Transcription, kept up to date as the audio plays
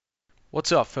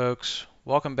What's up, folks?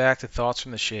 Welcome back to Thoughts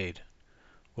from the Shade.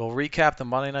 We'll recap the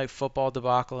Monday Night Football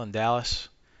debacle in Dallas,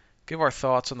 give our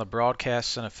thoughts on the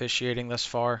broadcasts and officiating thus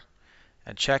far,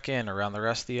 and check in around the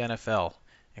rest of the NFL,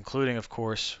 including, of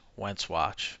course, Wentz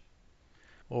Watch.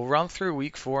 We'll run through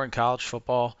Week 4 in college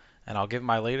football, and I'll give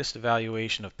my latest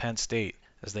evaluation of Penn State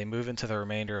as they move into the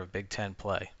remainder of Big Ten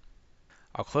play.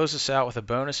 I'll close this out with a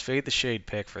bonus Fade the Shade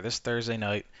pick for this Thursday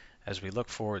night as we look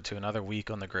forward to another week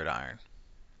on the gridiron.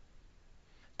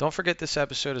 Don't forget this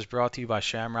episode is brought to you by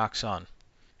Shamrock Sun.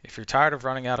 If you're tired of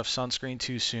running out of sunscreen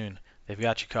too soon, they've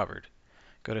got you covered.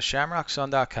 Go to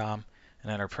shamrocksun.com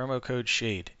and enter promo code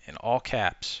SHADE in all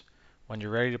caps when you're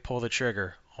ready to pull the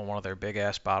trigger on one of their big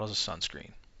ass bottles of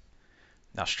sunscreen.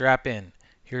 Now strap in.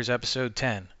 Here's episode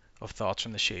 10 of Thoughts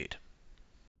from the Shade.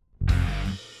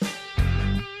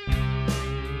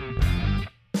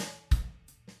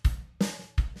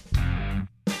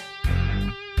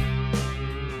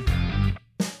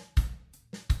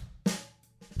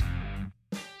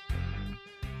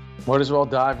 Might as well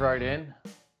dive right in.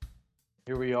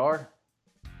 Here we are.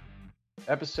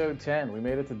 Episode 10. We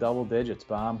made it to double digits,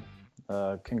 Bomb.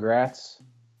 Congrats.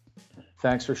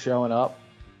 Thanks for showing up.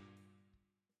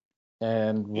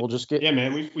 And we'll just get... Yeah,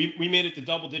 man, we made it to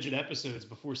double-digit episodes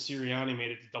before Sirianni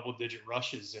made it to double-digit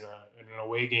rushes in an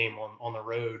away game on the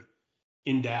road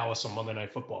in Dallas on Monday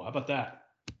Night Football. How about that?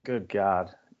 Good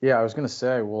God. Yeah, I was going to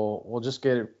say, we'll just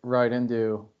get right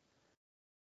into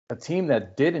a team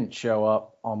that didn't show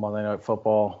up on Monday Night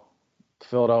Football.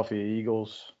 Philadelphia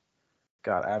Eagles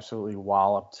got absolutely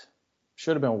walloped.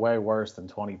 Should have been way worse than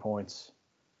 20 points.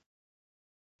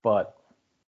 But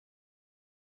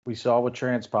we saw what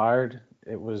transpired.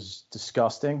 It was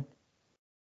disgusting.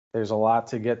 There's a lot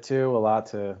to get to, a lot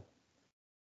to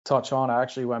touch on. I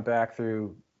actually went back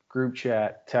through group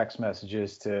chat text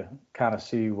messages to kind of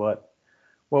see what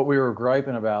we were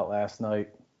griping about last night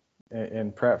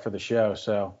in prep for the show.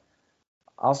 So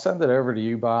I'll send it over to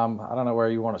you, Bomb. I don't know where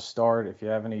you want to start. If you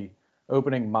have any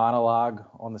opening monologue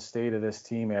on the state of this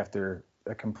team after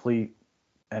a complete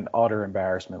and utter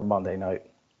embarrassment Monday night.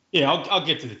 Yeah, I'll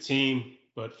get to the team.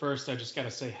 But first, I just got to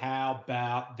say, how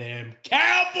about them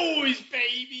Cowboys,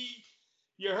 baby?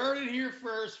 You heard it here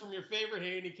first from your favorite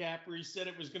handicapper. He said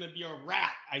it was going to be a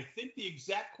wrap. I think the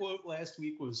exact quote last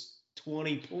week was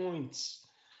 20 points.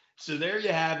 So there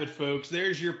you have it, folks.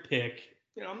 There's your pick.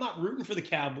 You know, I'm not rooting for the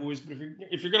Cowboys, but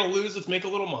if you're going to lose, let's make a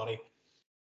little money.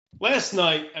 Last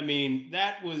night, I mean,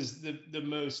 that was the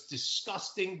most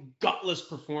disgusting, gutless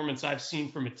performance I've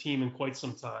seen from a team in quite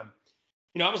some time.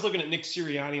 You know, I was looking at Nick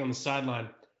Sirianni on the sideline.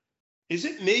 Is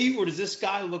it me, or does this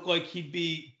guy look like he'd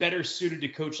be better suited to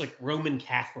coach like Roman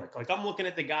Catholic? Like, I'm looking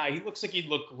at the guy. He looks like he'd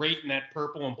look great in that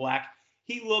purple and black.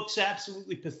 He looks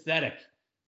absolutely pathetic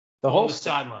on the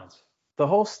sidelines. The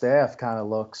whole staff kind of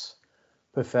looks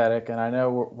pathetic, and I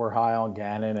know we're high on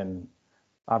Gannon, and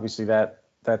obviously that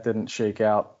didn't shake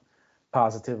out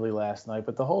positively last night.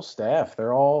 But the whole staff,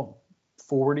 they're all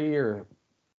 40 or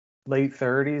late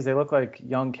 30s. They look like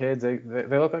young kids. They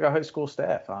look like a high school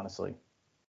staff, honestly.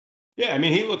 Yeah, I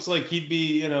mean, he looks like he'd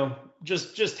be, you know,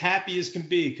 just happy as can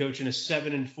be coaching a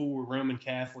 7-4 Roman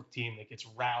Catholic team that gets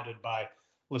routed by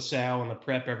LaSalle in the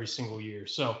prep every single year.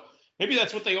 So maybe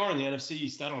that's what they are in the NFC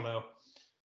East. I don't know.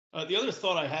 The other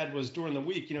thought I had was during the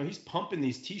week, you know, he's pumping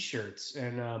these T-shirts.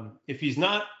 And if he's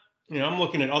not, you know, I'm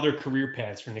looking at other career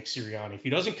paths for Nick Sirianni. If he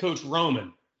doesn't coach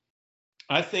Roman,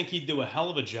 I think he'd do a hell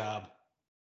of a job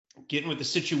getting with the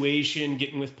situation,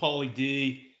 getting with Paulie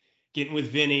D, getting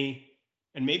with Vinny,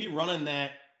 and maybe running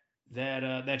that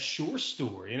Shore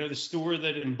store, you know, the store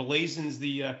that emblazons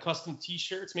the custom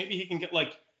T-shirts. Maybe he can get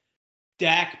like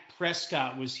Dak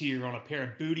Prescott was here on a pair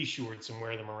of booty shorts and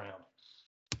wear them around.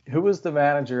 Who was the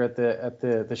manager at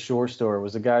the Shore store?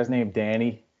 Was the guy's name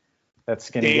Danny? That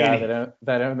skinny guy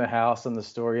that owned the house and the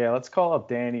store. Yeah, let's call up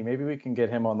Danny. Maybe we can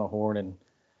get him on the horn and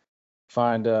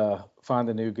find a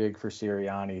new gig for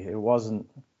Sirianni.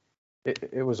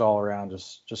 It was all around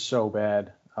just so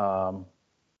bad. I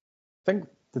think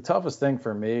the toughest thing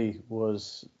for me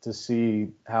was to see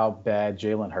how bad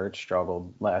Jalen Hurts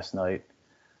struggled last night.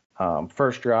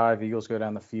 First drive, Eagles go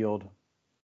down the field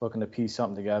looking to piece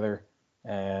something together,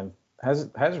 and has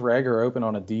Rager open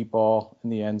on a deep ball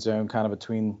in the end zone, kind of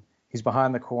between. He's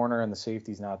behind the corner and the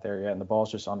safety's not there yet, and the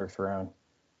ball's just underthrown.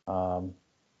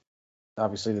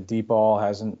 Obviously, the deep ball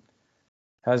hasn't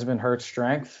been Hurts'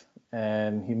 strength,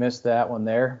 and he missed that one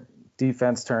there.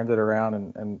 Defense turned it around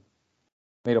and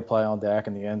made a play on Dak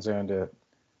in the end zone to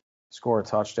score a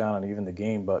touchdown and even the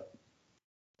game. But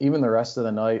even the rest of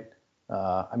the night,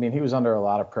 I mean, he was under a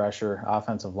lot of pressure.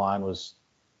 Offensive line was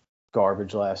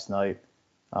garbage last night.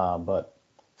 But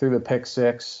through the pick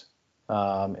six,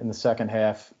 In the second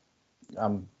half,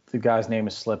 the guy's name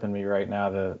is slipping me right now,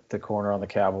 the corner on the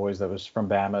Cowboys that was from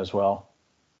Bama as well.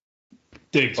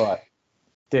 Diggs. But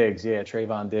Diggs, yeah,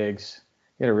 Trayvon Diggs.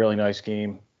 He had a really nice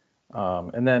game.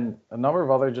 And then a number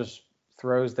of other just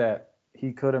throws that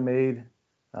he could have made.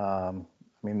 I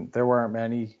mean, there weren't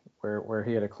many where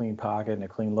he had a clean pocket and a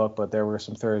clean look, but there were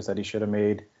some throws that he should have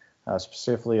made.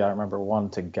 Specifically, I remember one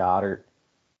to Goddard.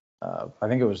 I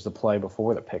think it was the play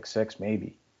before the pick six,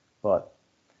 maybe. But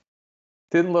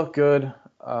didn't look good.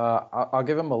 I'll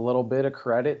give him a little bit of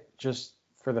credit just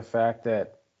for the fact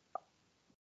that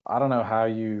I don't know how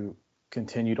you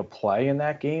continue to play in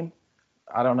that game.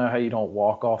 I don't know how you don't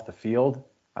walk off the field.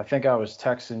 I think I was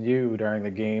texting you during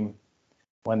the game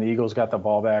when the Eagles got the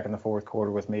ball back in the fourth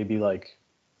quarter with maybe like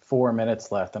 4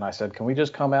 minutes left. And I said, can we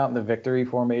just come out in the victory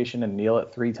formation and kneel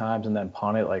it 3 times and then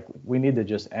punt it? Like, we need to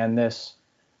just end this.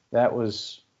 That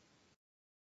was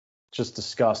just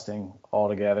disgusting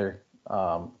altogether.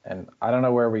 And I don't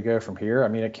know where we go from here. I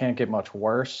mean, it can't get much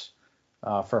worse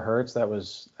for Hurts. That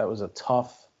was a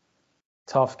tough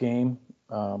game.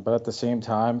 But at the same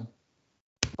time,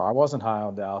 I wasn't high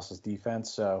on Dallas's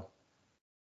defense, so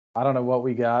I don't know what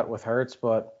we got with Hurts,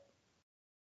 but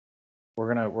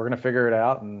we're gonna figure it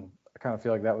out. And I kind of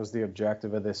feel like that was the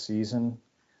objective of this season,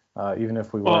 even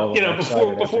if we were.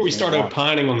 Well, before we start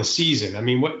opining on the season, I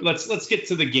mean, let's get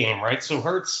to the game, right? So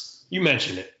Hurts, you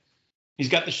mentioned it. He's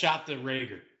got the shot to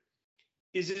Reagor.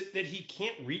 Is it that he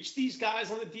can't reach these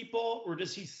guys on the deep ball, or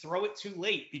does he throw it too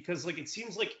late? Because it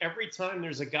seems like every time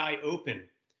there's a guy open,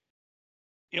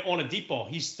 on a deep ball,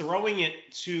 he's throwing it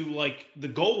to like the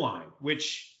goal line,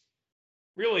 which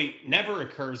really never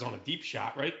occurs on a deep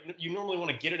shot, right? You normally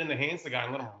want to get it in the hands of the guy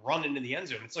and let him run into the end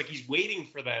zone. It's like he's waiting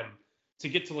for them to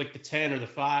get to like the 10 or the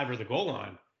 5 or the goal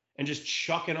line and just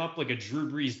chucking up like a Drew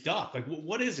Brees duck. Like,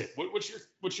 what is it?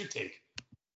 What's your take?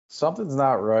 Something's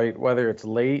not right, whether it's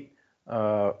late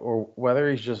or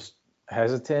whether he's just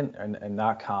hesitant and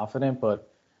not confident. But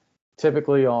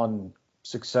typically on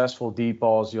successful deep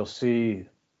balls, you'll see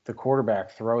the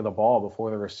quarterback throw the ball before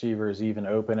the receiver is even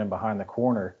open and behind the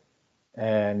corner.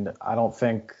 And I don't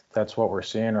think that's what we're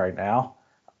seeing right now.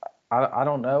 I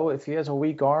don't know if he has a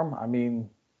weak arm. I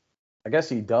mean, I guess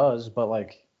he does, but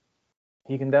like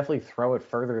he can definitely throw it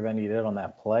further than he did on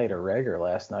that play to Reagor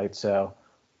last night. So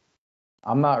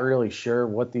I'm not really sure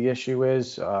what the issue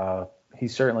is. He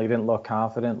certainly didn't look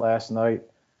confident last night,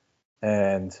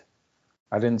 and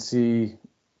I didn't see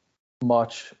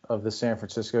much of the San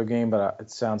Francisco game, but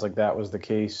it sounds like that was the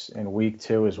case in week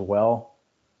 2 as well.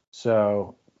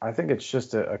 So I think it's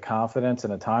just a confidence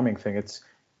and a timing thing. It's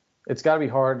got to be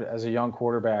hard as a young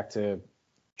quarterback to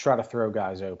try to throw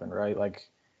guys open, right? Like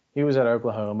he was at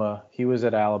Oklahoma, he was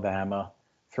at Alabama,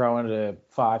 throwing to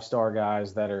 5-star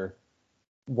guys that are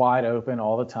wide open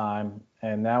all the time.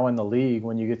 And now in the league,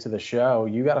 when you get to the show,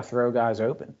 you got to throw guys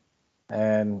open.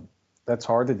 And that's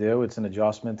hard to do. It's an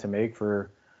adjustment to make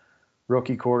for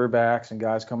rookie quarterbacks and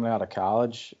guys coming out of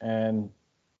college. And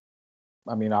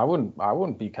I mean, I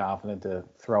wouldn't be confident to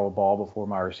throw a ball before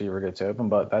my receiver gets open,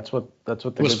 but that's what the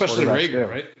especially Reagor, do.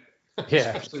 Right? Yeah,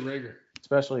 especially Reagor.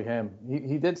 Especially him.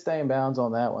 He did stay in bounds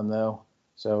on that one though,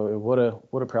 so it would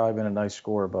have probably been a nice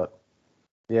score. But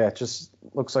yeah, it just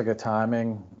looks like a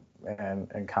timing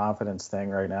and confidence thing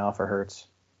right now for Hurts.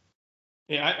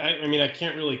 Yeah, I mean, I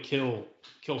can't really kill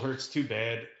Hurts too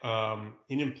bad.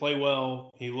 He didn't play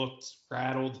well. He looked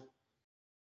rattled.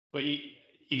 But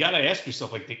you got to ask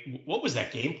yourself, like, what was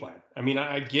that game plan? I mean,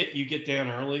 I get you get down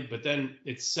early, but then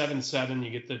it's 7-7.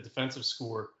 You get the defensive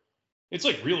score. It's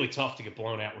like really tough to get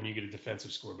blown out when you get a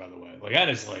defensive score, by the way. Like that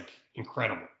is like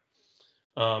incredible.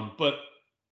 But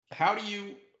how do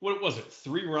you? What was it?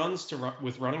 3 runs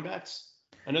with running backs?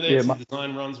 I know they had some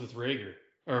design runs with Reagor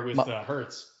or with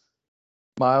Hurts.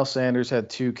 Miles Sanders had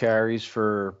 2 carries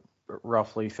for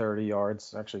roughly 30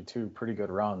 yards, actually 2 pretty good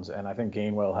runs, and I think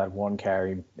Gainwell had 1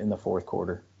 carry in the fourth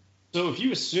quarter. So if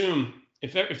you assume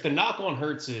if the knock on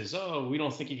Hurts is, oh, we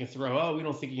don't think he can throw, oh, we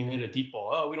don't think he can hit a deep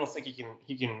ball, oh, we don't think he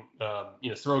can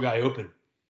throw a guy open.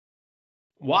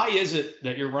 Why is it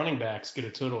that your running backs get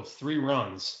a total of 3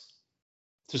 runs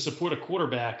to support a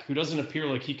quarterback who doesn't appear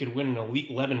like he could win an Elite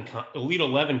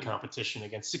 11 competition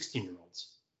against 16-year-olds?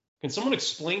 Can someone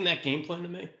explain that game plan to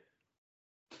me?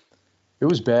 It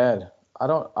was bad. I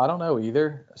don't know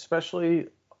either, especially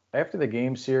after the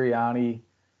game. Sirianni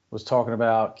was talking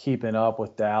about keeping up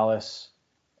with Dallas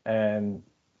and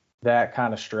that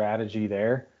kind of strategy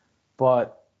there.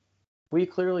 But we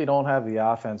clearly don't have the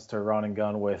offense to run and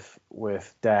gun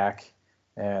with Dak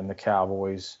and the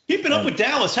Cowboys. Keeping up with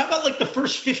Dallas. How about like the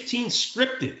first 15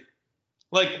 scripted?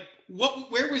 Like what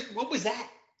was that?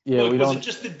 Yeah, Look, we was it don't.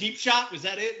 just the deep shot? Was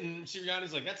that it? And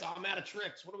Sirianni's like, I'm out of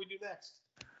tricks. What do we do next?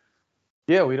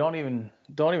 Yeah, we don't even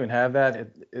have that.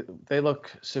 They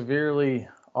look severely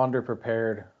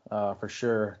underprepared for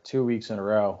sure. 2 weeks in a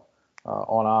row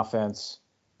on offense.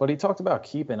 But he talked about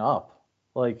keeping up.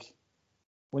 Like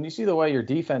when you see the way your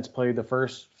defense played the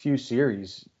first few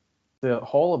series, the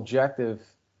whole objective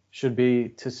should be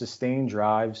to sustain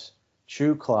drives,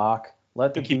 chew clock,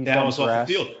 let the And keep Dallas defense off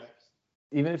the rest. field.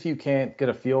 Even if you can't get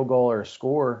a field goal or a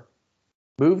score,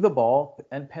 move the ball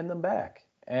and pin them back.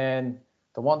 And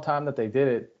the one time that they did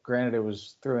it, granted it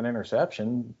was through an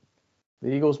interception, the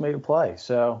Eagles made a play.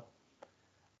 So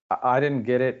I didn't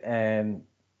get it. And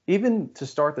even to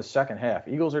start the second half,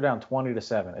 Eagles are down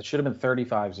 20-7. It should have been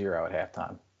 35-0 at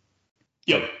halftime.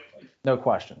 Yep. No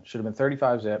question. Should have been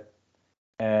 35-zip.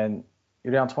 And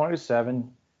you're down 20-7.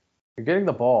 You're getting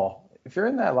the ball. If you're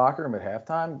in that locker room at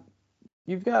halftime,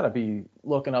 you've got to be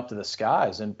looking up to the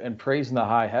skies and praising the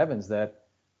high heavens that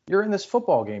you're in this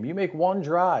football game. You make one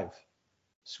drive,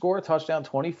 score a touchdown,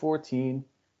 2014,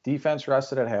 defense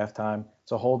rested at halftime.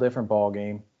 It's a whole different ball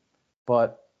game.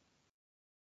 But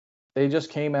they just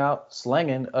came out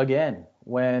slinging again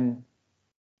when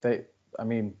I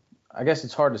guess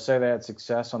it's hard to say they had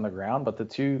success on the ground, but the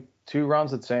two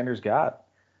runs that Sanders got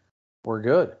were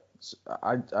good.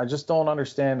 I just don't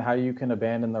understand how you can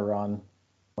abandon the run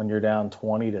when you're down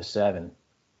 20-7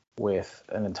 with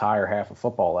an entire half of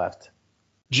football left.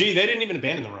 They didn't even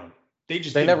abandon the run. They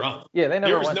just didn't run. Yeah, they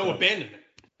never. There was no abandonment.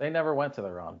 They never went to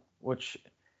the run, which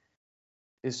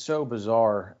is so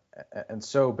bizarre and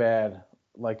so bad.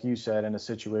 Like you said, in a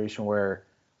situation where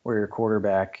your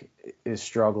quarterback is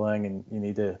struggling and you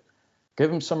need to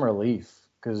give him some relief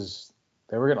because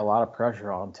they were getting a lot of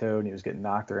pressure on him too, and he was getting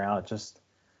knocked around. It just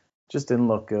didn't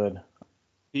look good.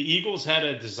 The Eagles had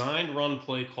a designed run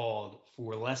play called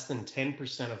for less than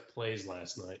 10% of plays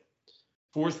last night.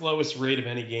 Fourth lowest rate of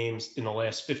any games in the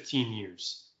last 15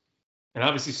 years. And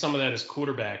obviously some of that is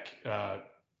quarterback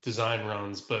design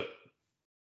runs. But,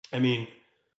 I mean,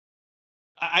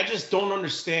 I just don't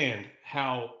understand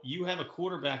how you have a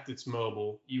quarterback that's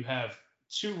mobile. You have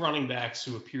two running backs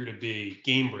who appear to be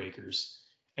game breakers.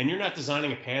 And you're not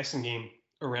designing a passing game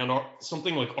around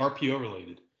something like RPO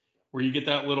related, where you get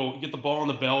the ball in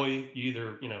the belly, you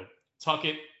either, tuck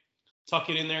it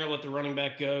in there, let the running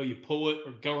back go, you pull it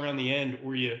or go around the end,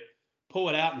 or you pull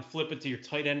it out and flip it to your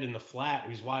tight end in the flat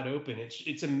who's wide open.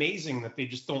 It's amazing that they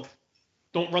just don't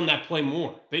run that play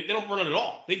more. They don't run it at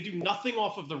all. They do nothing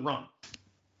off of the run.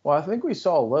 Well, I think we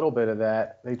saw a little bit of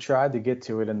that. They tried to get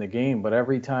to it in the game, but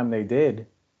every time they did,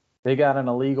 they got an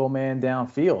illegal man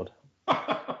downfield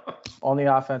on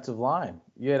the offensive line.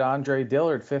 You had Andre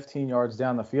Dillard 15 yards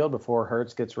down the field before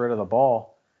Hurts gets rid of the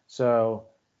ball. So,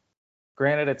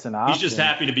 granted, it's an option. He's just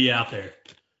happy to be out there.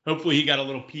 Hopefully he got a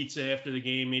little pizza after the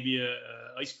game, maybe a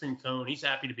ice cream cone. He's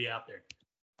happy to be out there.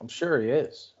 I'm sure he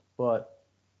is, but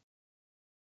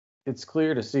it's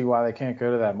clear to see why they can't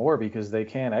go to that more because they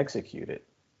can't execute it.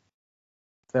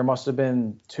 There must have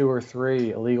been 2 or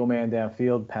 3 illegal man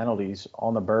downfield penalties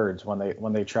on the Birds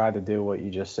when they tried to do what you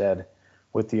just said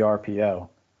with the RPO.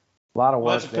 A lot of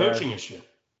work that's a coaching issue.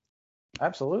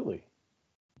 Absolutely.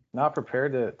 Not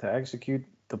prepared to execute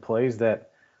the plays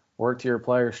that work to your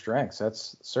players' strengths.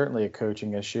 That's certainly a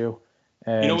coaching issue.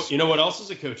 And you know what else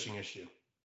is a coaching issue?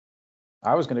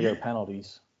 I was going to go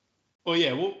penalties. Well,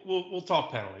 yeah, we'll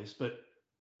talk penalties, but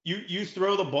you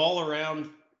throw the ball around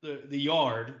the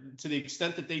yard to the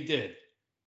extent that they did,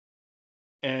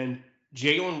 and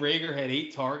Jalen Reagor had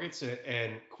 8 targets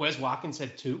and Quez Watkins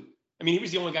had 2. I mean, he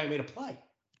was the only guy who made a play.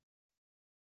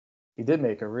 He did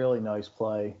make a really nice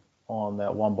play on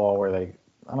that one ball where I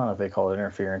don't know if they call it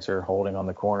interference or holding on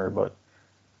the corner, but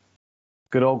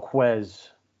good old Quez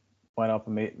went up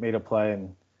and made a play, and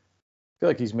I feel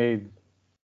like he's made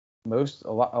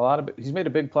he's made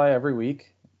a big play every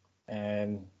week,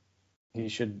 and he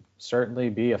should certainly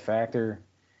be a factor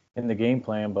in the game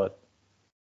plan, but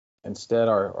instead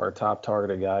our top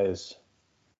targeted guy is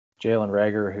Jalen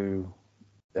Reagor, who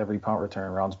every punt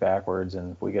return runs backwards,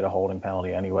 and we get a holding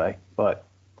penalty anyway. But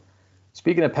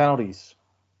speaking of penalties,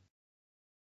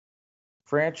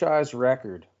 franchise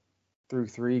record through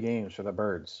 3 games for the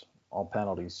Birds on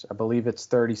penalties. I believe it's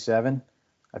 37.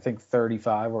 I think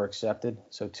 35 were accepted,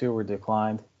 so 2 were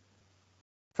declined.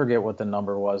 Forget what the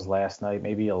number was last night,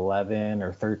 maybe 11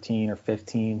 or 13 or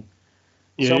 15.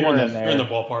 Yeah, somewhere you're in there. You're in the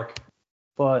ballpark.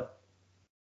 But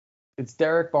it's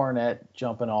Derek Barnett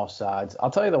jumping off sides.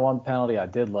 I'll tell you the one penalty I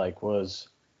did like was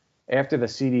after the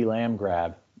CeeDee Lamb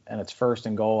grab, and it's 1st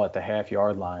and goal at the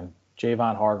half-yard line.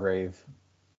 Javon Hargrave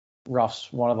roughs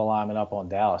one of the linemen up on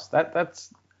Dallas.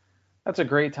 That's that's a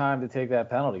great time to take that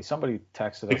penalty. Somebody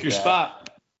texted Pick us your that, spot.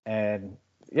 and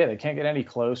yeah, they can't get any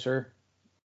closer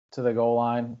to the goal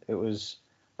line.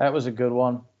 That was a good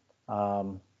one.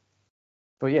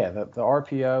 But yeah, the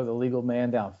RPO, the legal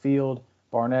man downfield,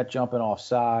 Barnett jumping off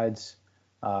sides.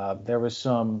 There was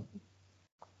some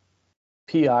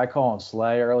PI call on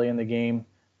Slay early in the game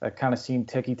that kind of seemed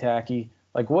ticky tacky.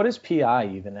 Like, what is PI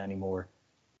even anymore?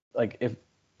 Like,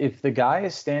 if the guy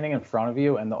is standing in front of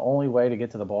you and the only way to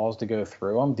get to the ball is to go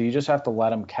through him, do you just have to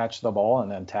let him catch the ball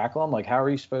and then tackle him? Like, how are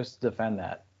you supposed to defend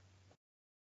that?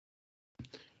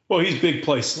 Well, he's big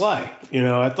play Slay.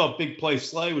 I thought big play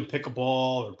Slay would pick a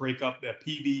ball or break up that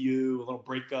PBU, a little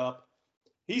break up.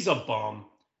 He's a bum.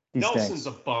 He Nelson's stinks.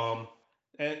 a bum.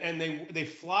 And they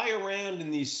fly around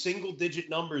in these single digit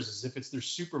numbers as if it's their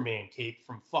Superman cape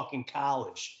from fucking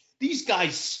college. These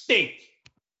guys stink.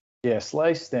 Yeah,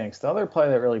 Slay stinks. The other play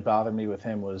that really bothered me with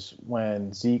him was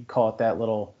when Zeke caught that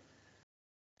little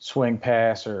swing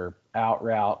pass or out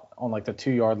route on like the 2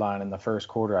 yard line in the first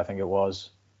quarter, I think it was.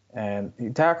 And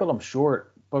he tackled him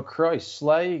short. But Christ,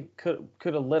 Slay could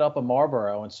have lit up a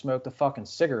Marlboro and smoked a fucking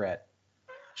cigarette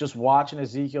just watching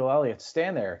Ezekiel Elliott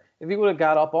stand there. If he would have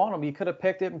got up on him, he could have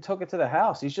picked it and took it to the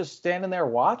house. He's just standing there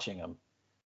watching him.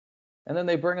 And then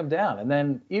they bring him down. And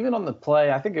then even on the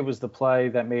play, I think it was the play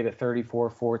that made it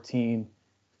 34-14,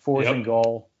 fourth and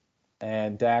goal,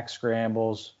 and Dak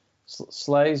scrambles.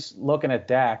 Slay's looking at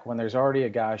Dak when there's already a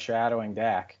guy shadowing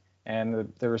Dak,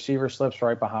 and the receiver slips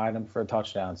right behind him for a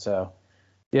touchdown. So,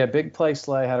 yeah, big play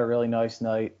Slay had a really nice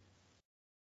night.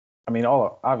 I mean,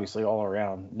 obviously all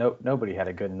around, nobody had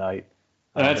a good night.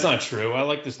 That's not true. I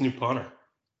like this new punter.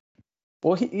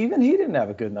 Well, he didn't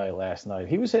have a good night last night.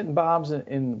 He was hitting bombs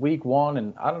in week 1,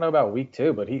 and I don't know about week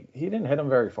 2, but he didn't hit them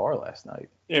very far last night.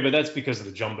 Yeah, but that's because of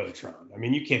the Jumbotron. I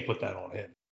mean, you can't put that on him.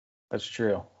 That's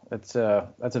true. That's a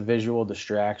visual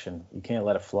distraction. You can't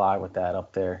let it fly with that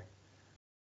up there.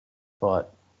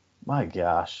 But my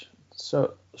gosh,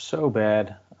 so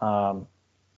bad.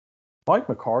 Mike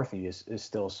McCarthy is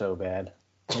still so bad.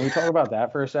 Can we talk about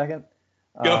that for a second?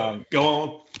 Go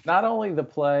on. Not only the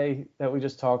play that we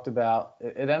just talked about,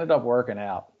 it ended up working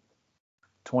out.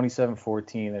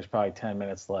 27-14, there's probably 10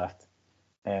 minutes left.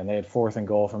 And they had fourth and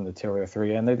goal from the 2 or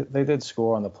 3. And they did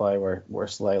score on the play where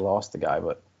Slay lost the guy.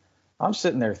 But I'm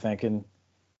sitting there thinking,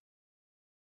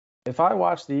 if I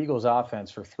watch the Eagles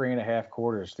offense for 3.5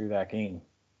 quarters through that game,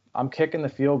 I'm kicking the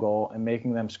field goal and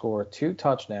making them score 2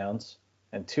 touchdowns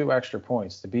and 2 extra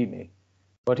points to beat me.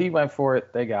 But he went for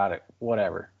it. They got it.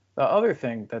 Whatever. The other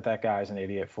thing that guy's an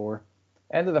idiot for,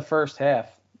 end of the first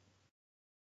half,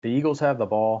 the Eagles have the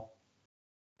ball.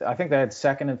 I think they had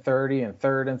 2nd and 30 and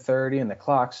 3rd and 30, and the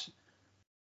clock's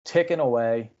ticking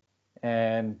away.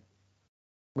 And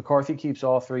McCarthy keeps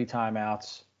all 3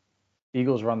 timeouts.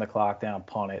 Eagles run the clock down,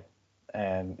 punt it,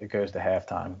 and it goes to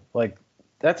halftime. Like,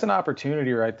 that's an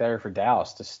opportunity right there for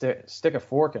Dallas to stick a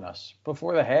fork in us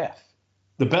before the half.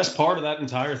 The best part of that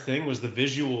entire thing was the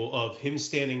visual of him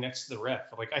standing next to the ref.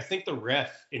 Like, I think the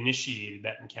ref initiated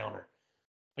that encounter.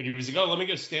 Like, he was like, oh, let me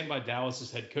go stand by Dallas's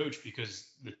head coach because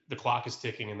the clock is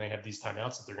ticking and they have these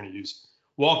timeouts that they're going to use.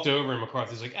 Walked over, and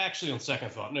McCarthy's like, actually, on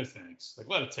second thought, no thanks. Like,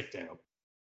 let it tick down.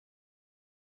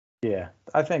 Yeah,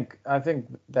 I think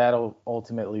that'll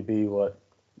ultimately be what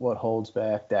holds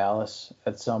back Dallas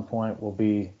at some point, will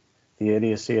be the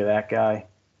idiocy of that guy.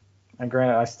 And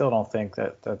granted, I still don't think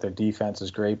that their defense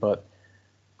is great, but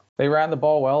they ran the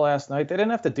ball well last night. They didn't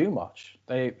have to do much.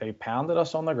 They pounded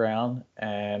us on the ground,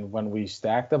 and when we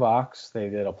stacked the box, they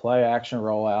did a play action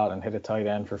rollout and hit a tight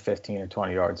end for 15 or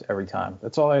 20 yards every time.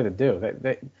 That's all they had to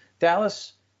do.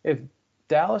 If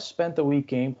Dallas spent the week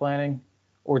game planning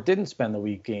or didn't spend the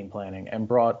week game planning and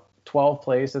brought 12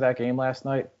 plays to that game last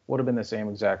night, would have been the same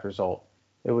exact result.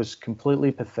 It was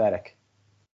completely pathetic.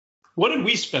 What did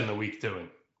we spend the week doing?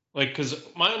 Like, because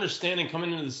my understanding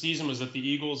coming into the season was that the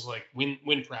Eagles, like, win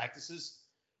practices.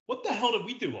 What the hell did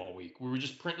we do all week? We were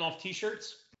just printing off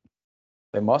T-shirts?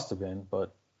 They must have been,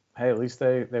 but hey, at least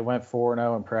they went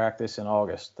 4-0 in practice in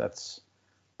August.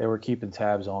 They were keeping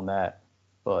tabs on that.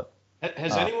 But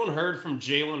has anyone heard from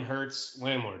Jalen Hurts'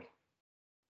 landlord?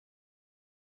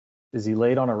 Is he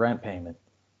late on a rent payment?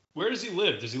 Where does he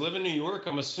live? Does he live in New York?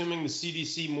 I'm assuming the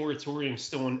CDC moratorium is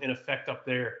still in effect up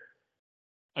there.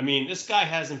 I mean, this guy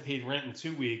hasn't paid rent in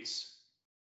 2 weeks.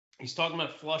 He's talking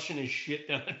about flushing his shit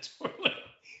down the toilet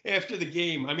after the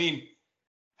game. I mean,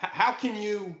 how can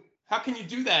you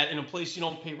do that in a place you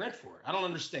don't pay rent for? I don't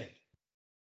understand.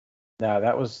 No,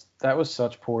 that was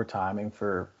such poor timing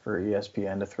for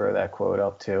ESPN to throw that quote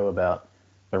up too about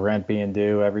the rent being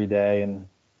due every day, and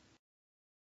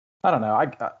I don't know.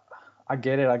 I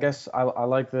get it. I guess I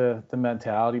like the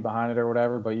mentality behind it or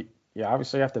whatever, but you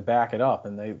obviously have to back it up.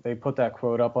 And they put that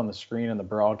quote up on the screen in the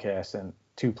broadcast, and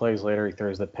 2 plays later he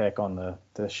throws the pick on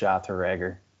the shot to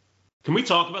Rager. Can we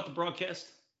talk about the broadcast?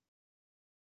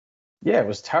 Yeah, it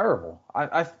was terrible.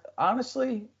 I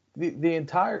honestly the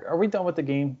entire. Are we done with the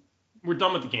game? We're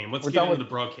done with the game. Let's We're get done into with-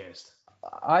 the broadcast.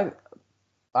 I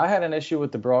had an issue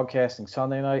with the broadcasting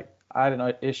Sunday night. I had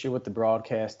an issue with the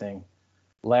broadcasting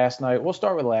last night. We'll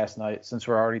start with last night since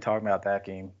we're already talking about that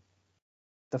game.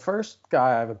 The first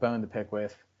guy I have a bone to pick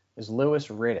with is Louis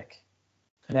Riddick.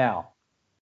 Now,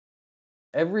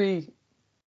 every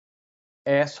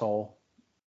asshole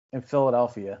in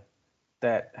Philadelphia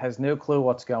that has no clue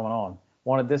what's going on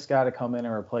wanted this guy to come in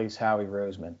and replace Howie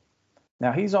Roseman.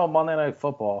 Now, he's on Monday Night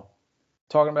Football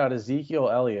talking about Ezekiel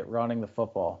Elliott running the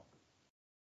football.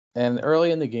 And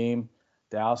early in the game,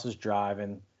 Dallas is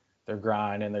driving. They're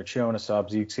grinding. They're chewing us up.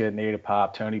 Zeke's getting 8 a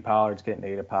pop. Tony Pollard's getting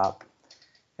 8 a pop.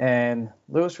 And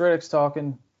Louis Riddick's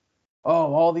talking,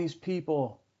 oh, all these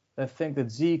people that think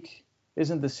that Zeke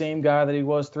isn't the same guy that he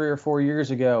was 3 or 4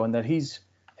 years ago and that his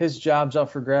job's up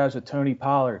for grabs with Tony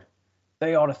Pollard.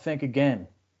 They ought to think again.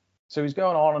 So he's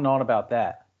going on and on about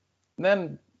that. And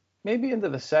then maybe into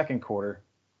the second quarter,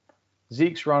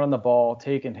 Zeke's running the ball,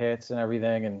 taking hits and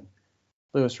everything, and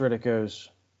Louis Riddick goes,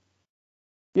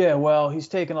 yeah, well, he's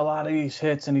taking a lot of these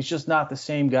hits, and he's just not the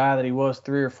same guy that he was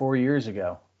 3 or 4 years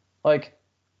ago. Like,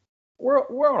 we're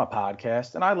on a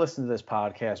podcast, and I listen to this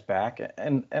podcast back,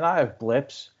 and I have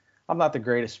blips. I'm not the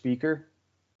greatest speaker,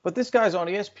 but this guy's on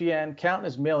ESPN counting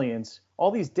his millions.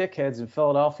 All these dickheads in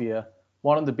Philadelphia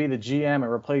want him to be the GM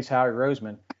and replace Howie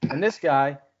Roseman, and this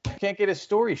guy can't get his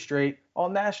story straight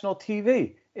on national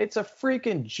TV. It's a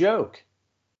freaking joke.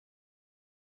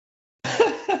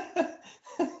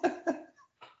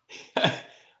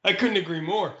 I couldn't agree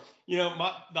more. You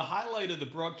know, the highlight of the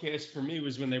broadcast for me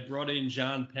was when they brought in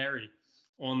John Perry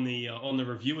on the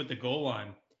review at the goal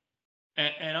line,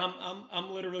 and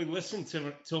I'm literally listening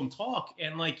to him talk,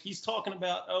 and like he's talking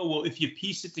about, oh well, if you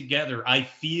piece it together, I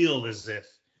feel as if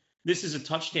this is a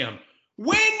touchdown.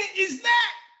 When is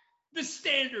that the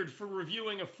standard for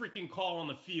reviewing a freaking call on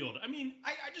the field? I mean,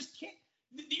 I just can't.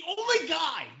 The only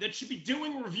guy that should be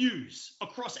doing reviews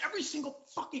across every single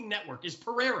fucking network is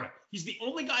Pereira. He's the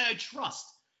only guy I trust.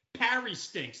 Parry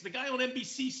stinks. The guy on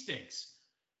NBC stinks.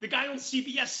 The guy on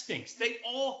CBS stinks. They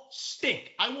all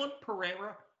stink. I want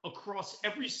Pereira across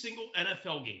every single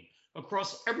NFL game,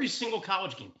 across every single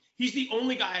college game. He's the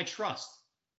only guy I trust.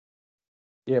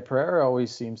 Yeah, Pereira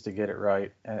always seems to get it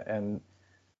right. And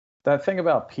that thing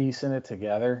about piecing it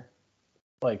together,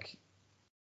 like,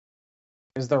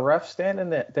 is the ref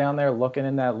standing down there looking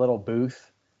in that little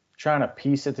booth trying to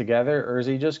piece it together, or is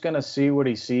he just going to see what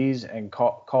he sees and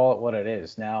call it what it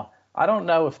is? Now, I don't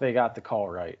know if they got the call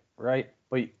right?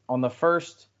 But on the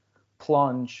first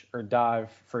plunge or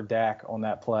dive for Dak on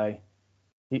that play,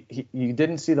 you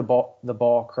didn't see the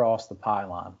ball cross the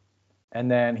pylon.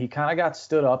 And then he kind of got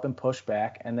stood up and pushed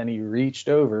back, and then he reached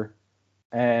over.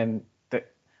 And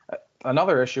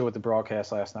another issue with the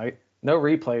broadcast last night, no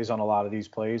replays on a lot of these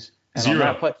plays. And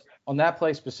Zero. On that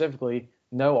play specifically,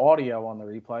 no audio on the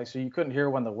replay, so you couldn't hear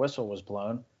when the whistle was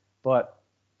blown. But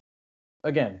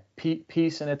again,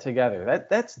 piecing it together,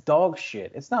 that's dog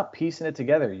shit. It's not piecing it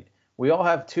together. We all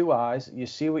have 2 eyes. You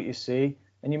see what you see,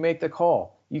 and you make the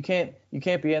call. You can't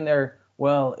be in there,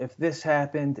 well, if this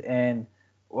happened and,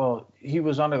 well, he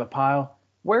was under the pile.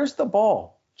 Where's the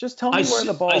ball? Just tell me where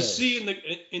the ball is. I see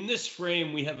in this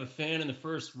frame we have a fan in the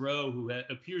first row who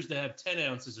appears to have 10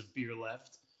 ounces of beer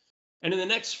left. And in the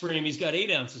next frame, he's got 8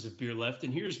 ounces of beer left,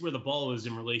 and here's where the ball is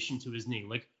in relation to his knee.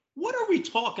 Like, what are we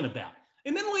talking about?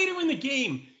 And then later in the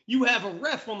game, you have a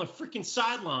ref on the freaking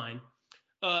sideline,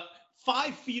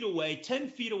 5 feet away, 10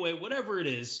 feet away, whatever it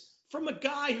is, from a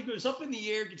guy who goes up in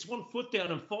the air, gets 1 foot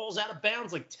down, and falls out of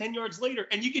bounds like 10 yards later.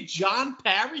 And you get John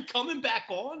Parry coming back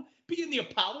on, being the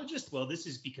apologist. Well, this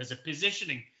is because of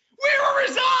positioning. Where are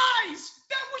his eyes?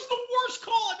 That was the worst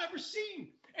call I've ever seen.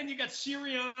 And you got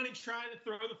Sirianni trying to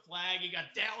throw the flag. You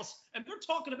got Dallas. And they're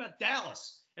talking about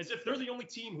Dallas as if they're the only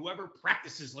team who ever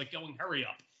practices like going hurry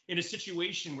up in a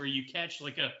situation where you catch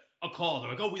like a call.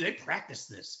 They're like, oh, they practice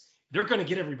this. They're going to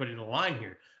get everybody to the line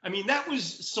here. I mean, that was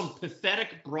some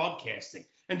pathetic broadcasting.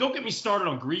 And don't get me started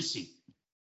on Greasy.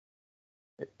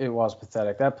 It was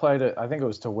pathetic. That play I think it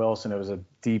was to Wilson. It was a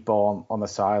deep ball on the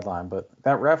sideline. But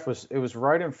that ref it was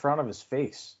right in front of his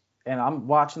face. And I'm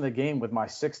watching the game with my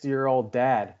 60-year-old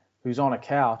dad who's on a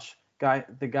couch.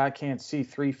 The guy can't see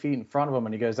 3 feet in front of him,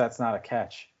 and he goes, that's not a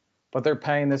catch. But they're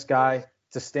paying this guy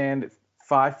to stand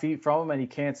 5 feet from him, and he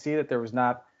can't see that there was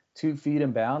not 2 feet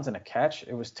in bounds and a catch.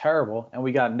 It was terrible, and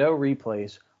we got no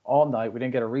replays all night. We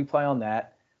didn't get a replay on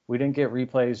that. We didn't get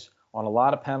replays on a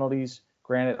lot of penalties.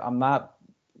 Granted, I'm not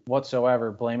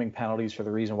whatsoever blaming penalties for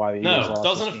the reason why the Eagles No, lost it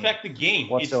doesn't this game affect the game.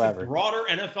 whatsoever. It's the broader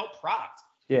NFL product.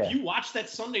 Yeah. If you watch that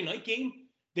Sunday night game,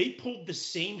 they pulled the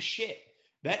same shit.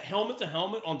 That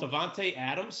helmet-to-helmet on Davante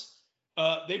Adams,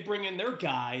 they bring in their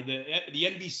guy, the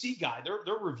NBC guy,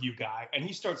 their review guy, and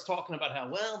he starts talking about how,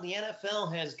 well, the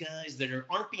NFL has guys that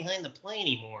aren't behind the play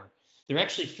anymore. They're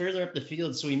actually further up the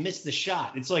field, so he missed the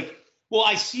shot. It's like, well,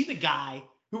 I see the guy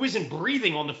who isn't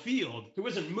breathing on the field, who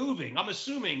isn't moving. I'm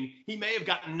assuming he may have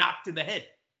gotten knocked in the head.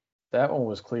 That one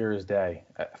was clear as day.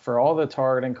 For all the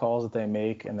targeting calls that they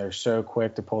make, and they're so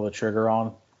quick to pull the trigger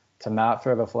on, to not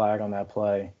throw the flag on that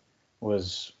play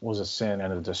was a sin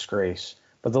and a disgrace.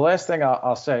 But the last thing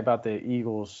I'll say about the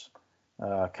Eagles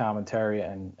commentary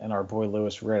and our boy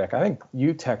Louis Riddick, I think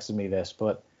you texted me this,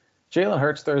 but Jalen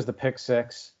Hurts throws the pick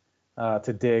six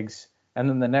to Diggs, and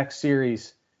then the next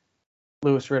series,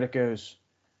 Louis Riddick goes,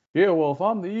 yeah, well, if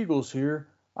I'm the Eagles here,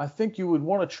 I think you would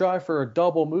want to try for a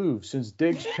double move since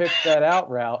Diggs picked that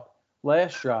out route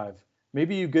last drive.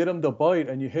 Maybe you get him to bite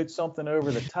and you hit something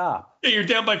over the top. Yeah, you're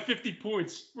down by 50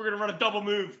 points. We're going to run a double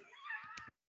move.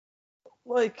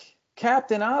 Like,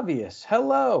 Captain Obvious,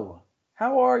 hello,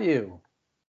 how are you?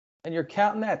 And you're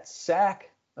counting that sack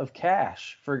of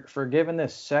cash for giving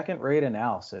this second-rate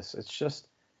analysis. It's just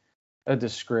a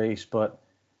disgrace, but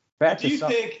back do you to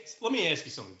think, let me ask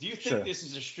you something. Do you think Sure. this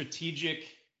is a strategic,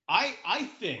 I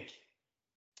think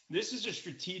this is a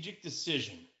strategic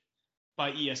decision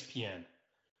by ESPN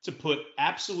to put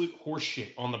absolute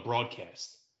horseshit on the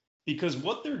broadcast, because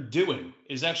what they're doing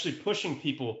is actually pushing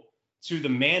people to the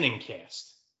Manning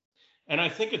cast. And I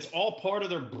think it's all part of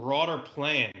their broader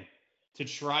plan to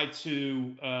try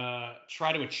to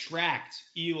attract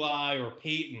Eli or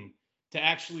Peyton to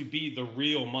actually be the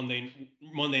real Monday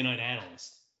night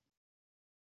analyst.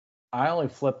 I only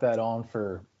flipped that on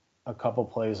for a couple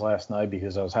plays last night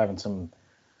because I was having some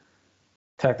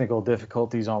technical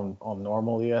difficulties on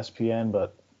normal ESPN,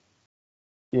 but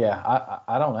yeah,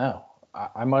 I don't know.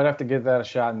 I might have to give that a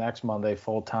shot next Monday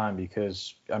full time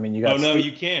because, I mean, you got. Oh, no,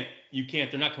 you can't. You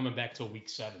can't. They're not coming back till week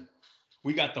 7.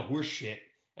 We got the horse shit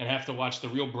and have to watch the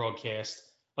real broadcast.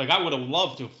 Like, I would have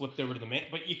loved to have flipped over to the man,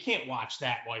 but you can't watch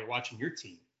that while you're watching your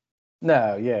team.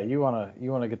 No, yeah, you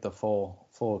wanna get the full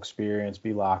experience,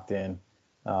 be locked in.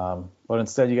 But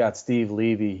instead, you got Steve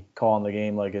Levy calling the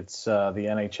game like it's the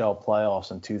NHL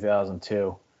playoffs in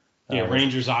 2002. Yeah,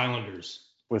 Rangers Islanders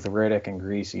with Riddick and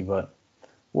Greasy, but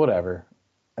whatever.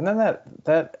 And then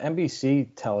that NBC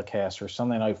telecast for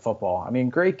Sunday Night Football. I mean,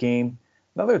 great game.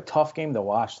 Another tough game to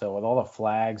watch though, with all the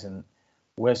flags and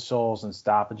whistles and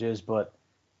stoppages. But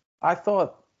I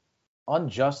thought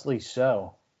unjustly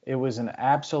so. It was an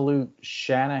absolute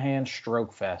Shanahan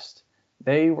stroke fest.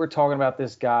 They were talking about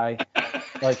this guy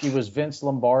like he was Vince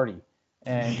Lombardi,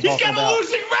 and he's got a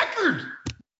losing record.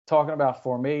 Talking about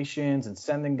formations and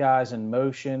sending guys in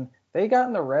motion. They got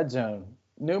in the red zone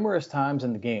numerous times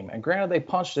in the game, and granted, they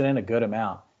punched it in a good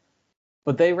amount,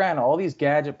 but they ran all these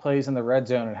gadget plays in the red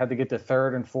zone and had to get to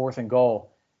 3rd and 4th and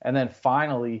goal, and then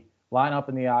finally line up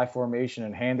in the I formation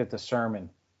and hand it to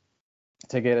Sermon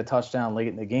to get a touchdown late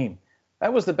in the game.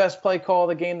 That was the best play call of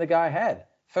the game the guy had.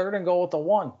 3rd and goal at the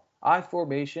 1. I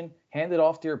formation, hand it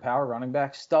off to your power running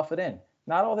back, stuff it in.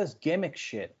 Not all this gimmick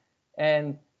shit.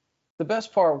 And the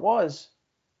best part was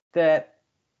that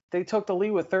they took the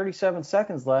lead with 37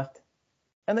 seconds left,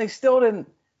 and they still didn't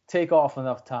take off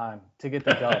enough time to get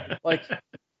the dub.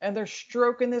 And they're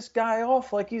stroking this guy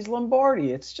off like he's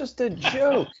Lombardi. It's just a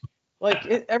joke.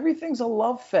 Everything's a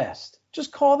love fest.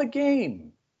 Just call the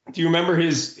game. Do you remember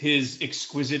his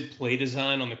exquisite play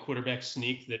design on the quarterback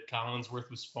sneak that Collinsworth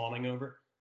was fawning over?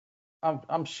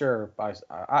 I'm sure.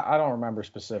 I don't remember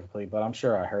specifically, but I'm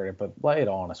sure I heard it. But lay it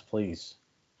on us, please.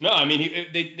 No, I mean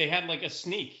they had like a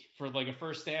sneak for like a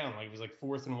first down, like it was like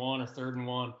 4th and 1 or 3rd and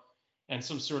 1, and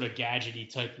some sort of gadgety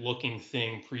type looking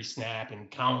thing pre-snap.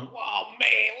 And Colin, oh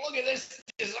man, look at this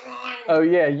design. Oh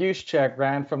yeah, Juszczyk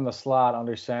ran from the slot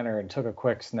under center and took a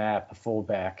quick snap, the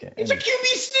fullback. It's a QB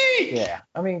sneak. Yeah,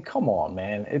 I mean, come on,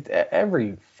 man.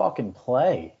 Every fucking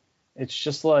play. It's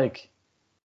just like,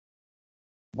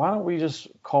 why don't we just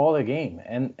call the game?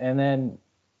 And then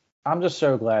I'm just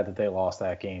so glad that they lost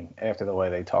that game after the way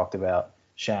they talked about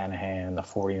Shanahan and the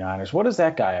 49ers. What has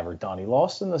that guy ever done? He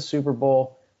lost in the Super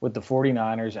Bowl with the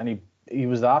 49ers, and he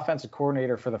was the offensive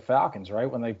coordinator for the Falcons,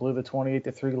 right, when they blew the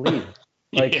 28-3 lead.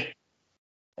 Yeah.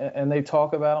 And they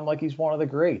talk about him like he's one of the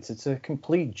greats. It's a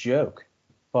complete joke.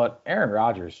 But Aaron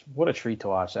Rodgers, what a treat to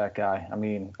watch that guy. I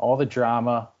mean, all the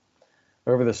drama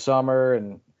over the summer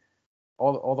and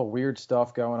all the weird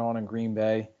stuff going on in Green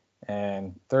Bay,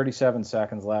 and 37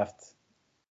 seconds left.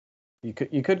 You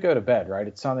could go to bed, right?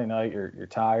 It's Sunday night. You're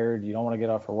tired. You don't want to get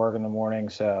up for work in the morning,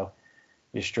 so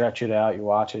you stretch it out. You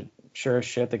watch it. Sure as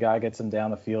shit, the guy gets him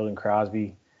down the field, and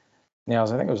Crosby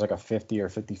nails. I think it was like a 50 or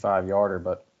 55 yarder,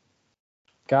 but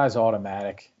guy's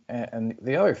automatic. And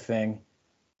the other thing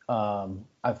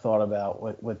I thought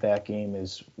about with that game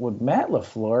is, would Matt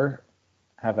LaFleur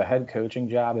have a head coaching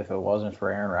job if it wasn't for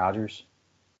Aaron Rodgers?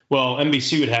 Well,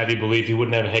 NBC would have you believe he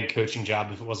wouldn't have a head coaching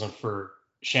job if it wasn't for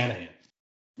Shanahan.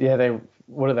 Yeah,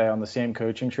 what are they, on the same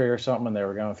coaching tree or something, and they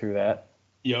were going through that?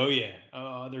 Oh, yeah.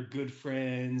 They're good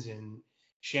friends, and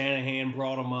Shanahan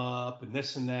brought them up, and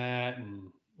this and that,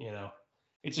 and,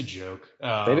 it's a joke.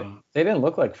 They didn't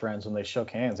look like friends when they shook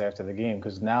hands after the game,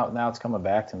 because now it's coming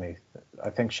back to me.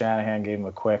 I think Shanahan gave him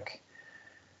a quick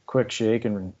shake,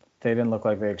 and they didn't look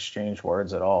like they exchanged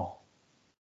words at all.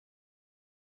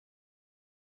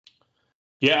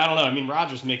 Yeah, I don't know. I mean,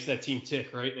 Rodgers makes that team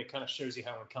tick, right? It kind of shows you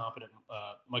how incompetent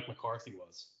Mike McCarthy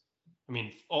was. I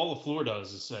mean, all LaFleur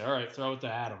does is say, all right, throw it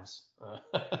to Adams.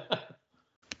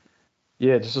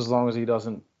 Yeah, just as long as he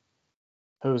doesn't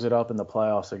hose it up in the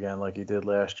playoffs again like he did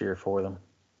last year for them.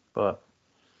 But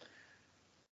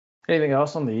anything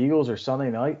else on the Eagles or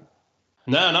Sunday night?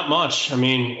 No, not much. I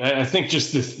mean, I think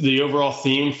just the overall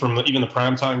theme from even the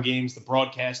primetime games, the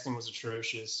broadcasting was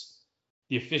atrocious.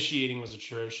 The officiating was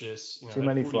atrocious. Too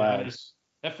many flags.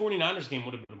 That 49ers game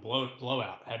would have been a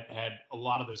blowout had a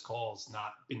lot of those calls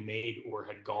not been made or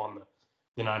had gone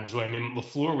the Niners way. I mean,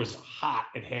 LaFleur was hot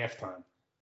at halftime.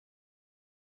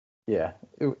 Yeah,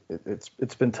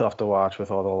 it's been tough to watch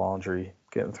with all the laundry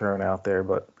getting thrown out there.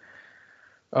 But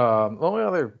the only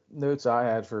other notes I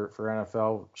had for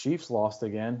NFL, Chiefs lost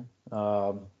again.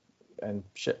 And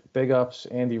big ups,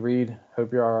 Andy Reid.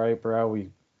 Hope you're all right, bro. We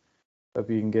hope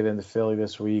you can get into Philly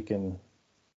this week and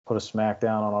put a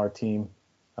smackdown on our team.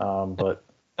 But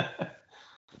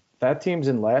that team's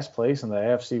in last place in the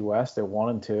AFC West. They're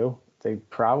 1-2. They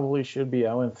probably should be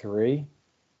 0-3.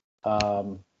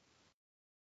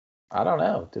 I don't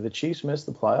know. Did the Chiefs miss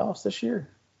the playoffs this year?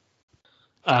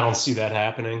 I don't see that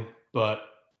happening, but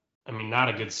I mean, not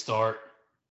a good start.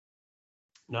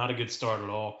 Not a good start at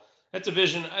all. That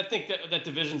division, I think that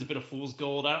division's a bit of fool's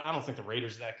gold. I don't think the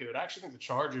Raiders are that good. I actually think the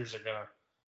Chargers are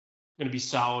gonna be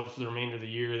solid for the remainder of the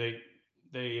year.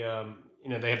 They have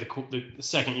the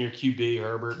second year QB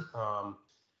Herbert.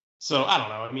 So I don't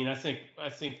know. I mean, I think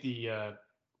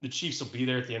the Chiefs will be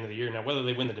there at the end of the year. Now, whether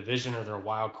they win the division or they're a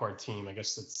wild card team, I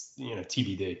guess that's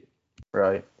TBD.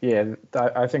 Right. Yeah,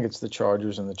 I think it's the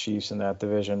Chargers and the Chiefs in that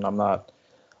division. I'm not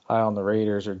high on the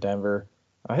Raiders or Denver.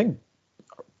 I think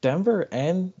Denver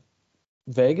and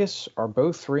Vegas are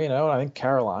both 3-0, and I think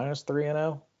Carolina's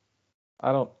 3-0.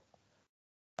 Well,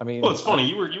 it's funny.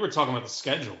 You were talking about the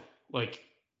schedule. Like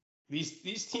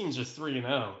these teams are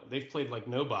 3-0. They've played like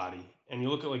nobody. And you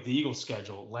look at like the Eagles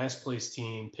schedule, last place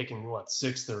team picking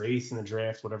 6th or 8th in the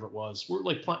draft, whatever it was. We're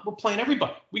playing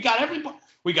everybody. We got everybody.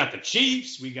 We got the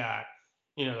Chiefs. We got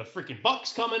the freaking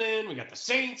Bucks coming in. We got the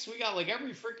Saints. We got like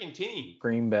every freaking team.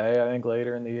 Green Bay, I think,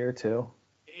 later in the year too.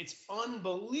 It's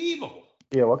unbelievable.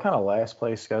 Yeah, what kind of last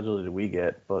place schedule did we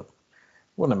get? But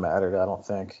wouldn't have mattered, I don't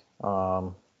think.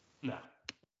 No.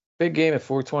 Big game at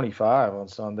 4:25 on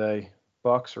Sunday.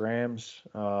 Bucks, Rams.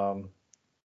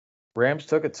 Rams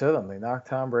took it to them. They knocked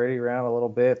Tom Brady around a little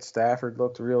bit. Stafford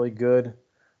looked really good.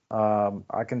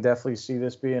 I can definitely see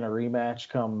this being a rematch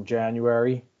come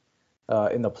January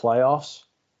in the playoffs.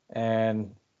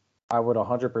 And I would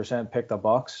 100% pick the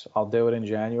Bucks. I'll do it in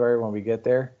January when we get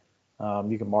there.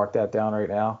 You can mark that down right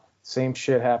now. Same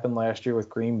shit happened last year with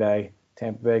Green Bay.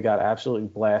 Tampa Bay got absolutely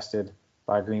blasted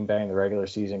by Green Bay in the regular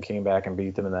season, came back and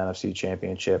beat them in the NFC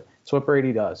Championship. It's what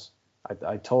Brady does.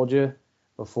 I told you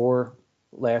before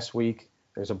last week,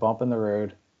 there's a bump in the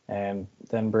road, and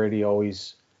then Brady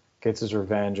always gets his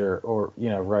revenge or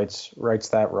rights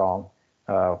that wrong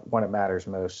when it matters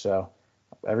most. So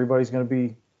everybody's going to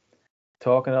be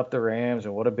talking up the Rams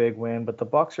and what a big win, but the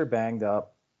Bucks are banged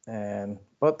up,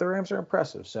 but the Rams are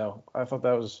impressive. So I thought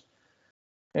that was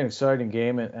an exciting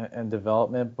game and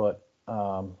development, but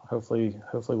hopefully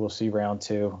we'll see round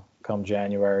 2 come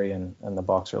January and the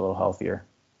Bucks are a little healthier.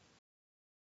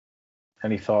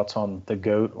 Any thoughts on the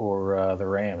GOAT or the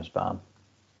Rams, Bob?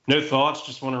 No thoughts.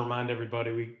 Just want to remind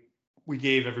everybody we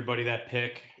gave everybody that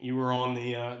pick. You were on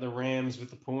the Rams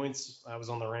with the points. I was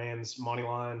on the Rams money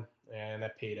line, and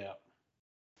that paid out.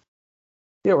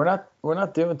 Yeah, we're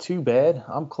not doing too bad.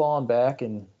 I'm clawing back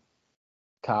in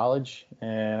college,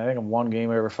 and I think I'm one game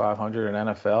over 500 in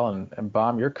NFL. And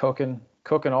Bob, you're cooking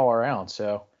all around.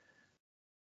 So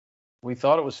We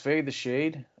thought it was Fade the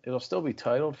Shade. It'll still be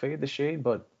titled Fade the Shade,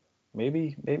 but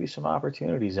maybe some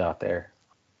opportunities out there.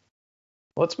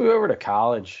 Let's move over to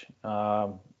college. A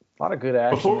lot of good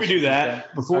action. Before we do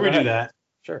that,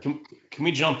 sure. Can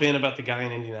we jump in about the guy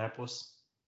in Indianapolis?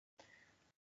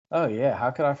 Oh yeah,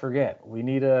 how could I forget? We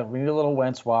need a little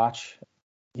Wentz watch.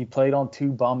 He played on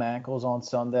 2 bum ankles on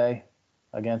Sunday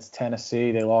against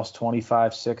Tennessee. They lost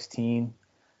 25-16.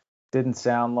 Didn't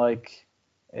sound like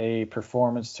a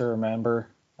performance to remember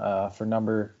for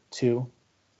number 2.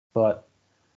 But,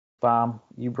 Baum,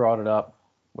 you brought it up.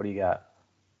 What do you got?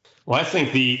 Well, I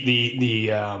think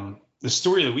the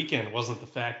story of the weekend wasn't the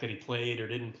fact that he played or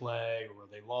didn't play, or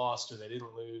they lost or they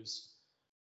didn't lose.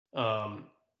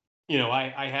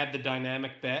 I had the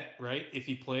dynamic bet, right? If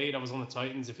he played, I was on the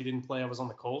Titans. If he didn't play, I was on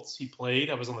the Colts. He played,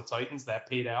 I was on the Titans. That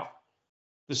paid out.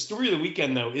 The story of the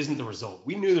weekend, though, isn't the result.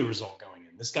 We knew the result going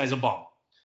in. This guy's a bum.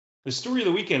 The story of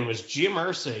the weekend was Jim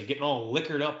Irsay getting all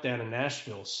liquored up down in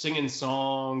Nashville, singing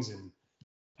songs and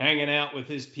hanging out with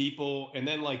his people, and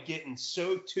then like getting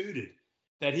so tooted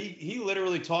that he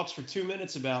literally talks for 2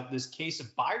 minutes about this case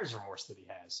of buyer's remorse that he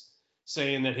has,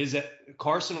 saying that his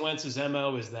Carson Wentz's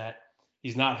MO is that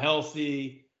he's not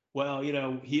healthy. Well,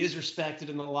 he is respected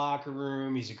in the locker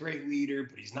room. He's a great leader,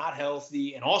 but he's not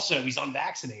healthy. And also he's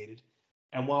unvaccinated.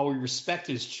 And while we respect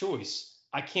his choice,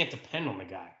 I can't depend on the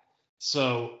guy.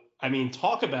 So, I mean,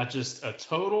 talk about just a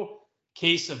total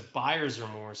case of buyer's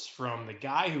remorse from the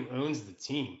guy who owns the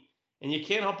team. And you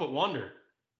can't help but wonder,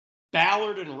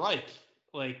 Ballard and Reich,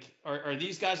 like, are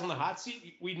these guys on the hot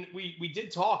seat? We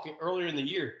did talk earlier in the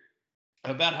year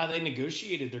about how they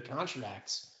negotiated their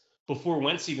contracts before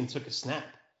Wentz even took a snap.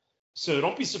 So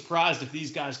don't be surprised if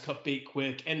these guys cut bait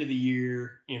quick, end of the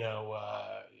year,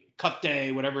 cut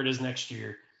day, whatever it is next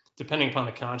year, depending upon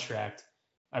the contract.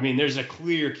 I mean, there's a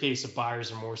clear case of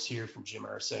buyer's remorse here from Jim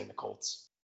Irsay and the Colts.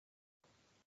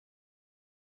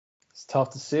 It's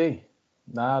tough to see.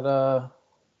 Not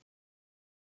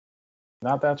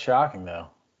that shocking though.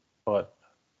 But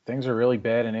things are really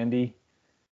bad in Indy,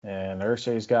 and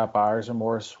Irsay's got buyer's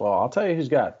remorse. Well, I'll tell you who's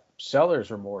got seller's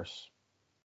remorse.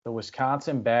 The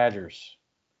Wisconsin Badgers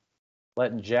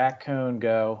letting Jack Cohn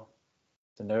go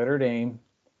to Notre Dame.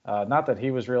 Not that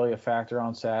he was really a factor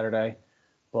on Saturday,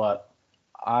 but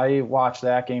I watched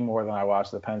that game more than I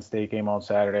watched the Penn State game on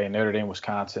Saturday. Notre Dame,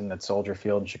 Wisconsin at Soldier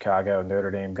Field in Chicago.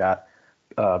 Notre Dame got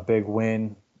a big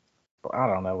win. I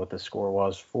don't know what the score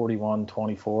was,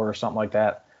 41-24 or something like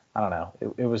that. I don't know.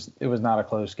 It was not a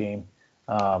close game.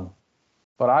 But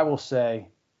I will say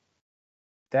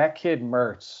that kid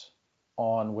Mertz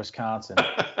on Wisconsin,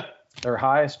 their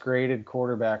highest graded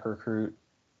quarterback recruit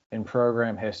in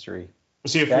program history.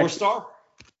 Was he a 4-star?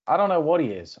 I don't know what he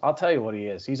is. I'll tell you what he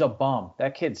is. He's a bum.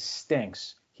 That kid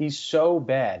stinks. He's so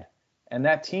bad. And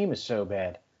that team is so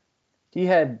bad. He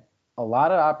had a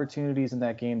lot of opportunities in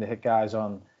that game to hit guys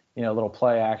on, little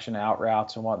play action out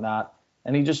routes and whatnot.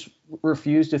 And he just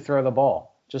refused to throw the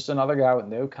ball. Just another guy with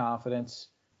no confidence.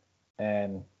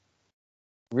 And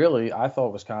really, I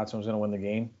thought Wisconsin was going to win the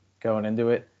game going into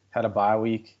it. Had a bye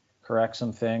week, correct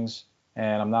some things.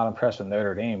 And I'm not impressed with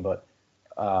Notre Dame, but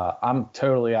I'm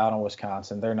totally out on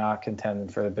Wisconsin. They're not contending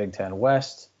for the Big Ten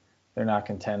West. They're not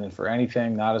contending for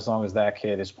anything, not as long as that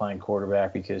kid is playing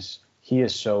quarterback, because he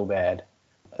is so bad.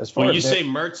 When you say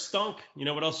Mertz stunk, you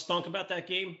know what else stunk about that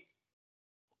game?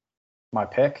 My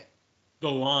pick? The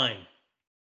line.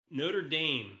 Notre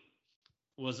Dame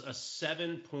was a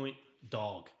 7-point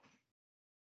dog.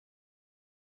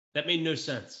 That made no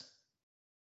sense.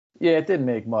 Yeah, it didn't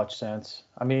make much sense.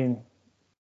 I mean,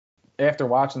 after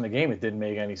watching the game, it didn't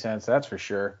make any sense, that's for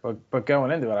sure. But going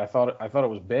into it, I thought it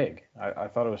was big. I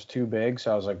thought it was too big.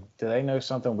 So I was like, do they know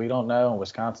something we don't know? And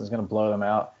Wisconsin's going to blow them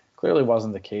out. Clearly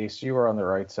wasn't the case. You were on the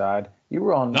right side. You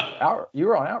were on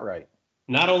outright.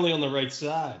 Not only on the right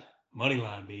side, money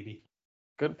line, baby.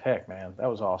 Good pick, man. That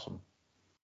was awesome.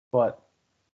 But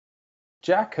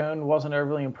Jack Cohn wasn't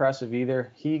overly impressive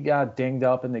either. He got dinged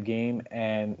up in the game,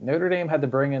 and Notre Dame had to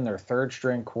bring in their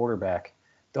third-string quarterback.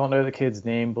 Don't know the kid's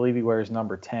name. Believe he wears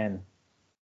number 10.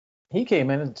 He came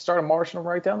in and started marching him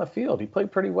right down the field. He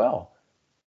played pretty well.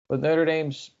 But Notre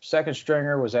Dame's second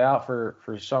stringer was out for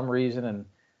some reason, and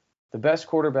the best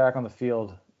quarterback on the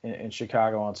field in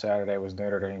Chicago on Saturday was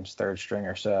Notre Dame's third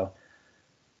stringer. So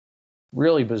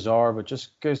really bizarre, but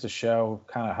just goes to show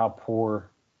kind of how poor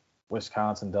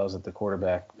Wisconsin does at the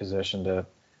quarterback position. To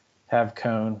have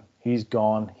Cohn, he's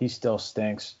gone. He still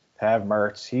stinks. To have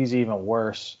Mertz, he's even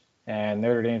worse. And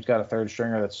Notre Dame's got a third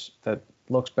stringer that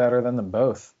looks better than them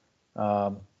both.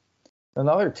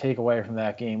 Another takeaway from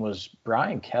that game was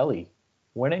Brian Kelly,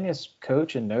 winningest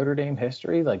coach in Notre Dame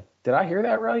history. Like, did I hear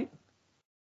that right?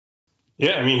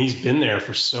 Yeah, I mean, he's been there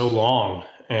for so long.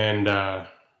 And,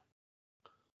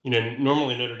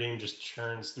 normally Notre Dame just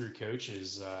churns through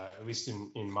coaches, at least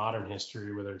in modern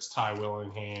history, whether it's Ty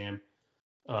Willingham,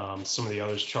 some of the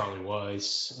others, Charlie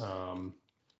Weiss.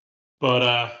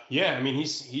 But yeah, I mean,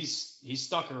 he's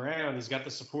stuck around. He's got the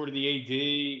support of the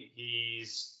AD.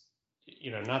 He's,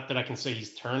 not that I can say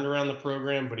he's turned around the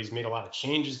program, but he's made a lot of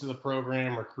changes to the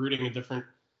program, recruiting a different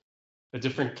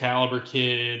caliber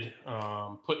kid,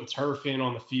 putting turf in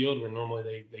on the field where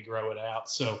normally they grow it out.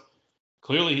 So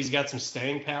clearly he's got some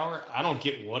staying power. I don't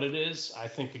get what it is. I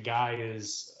think the guy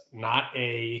is not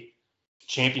a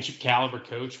championship caliber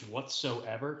coach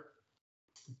whatsoever.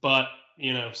 But,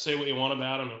 say what you want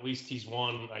about him. At least he's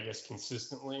won, I guess,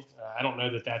 consistently. I don't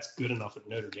know that that's good enough at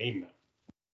Notre Dame, though.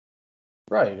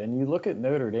 Right, and you look at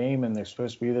Notre Dame, and they're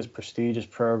supposed to be this prestigious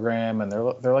program, and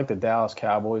they're like the Dallas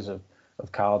Cowboys of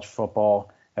college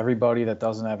football. Everybody that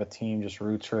doesn't have a team just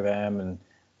roots for them, and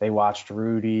they watched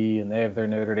Rudy, and they have their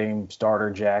Notre Dame starter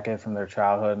jacket from their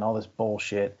childhood, and all this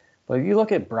bullshit. But you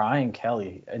look at Brian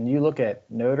Kelly, and you look at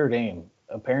Notre Dame,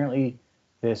 apparently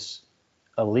this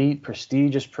elite,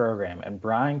 prestigious program, and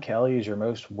Brian Kelly is your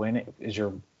most winning is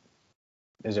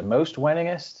it most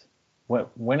winningest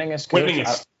winningest coach?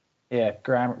 Winningest. Yeah,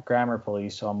 grammar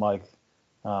police. So I'm like,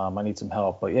 I need some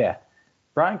help. But yeah,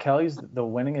 Brian Kelly's the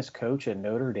winningest coach at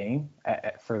Notre Dame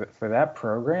for that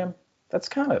program. That's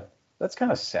kind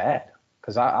of sad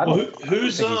because I don't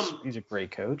think he's a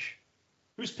great coach.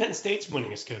 Who's Penn State's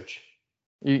winningest coach?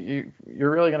 You're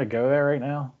really gonna go there right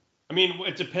now? I mean,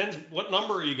 it depends. What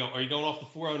number are you going? Are you going off the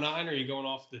 409? Or are you going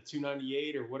off the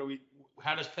 298? Or what are we?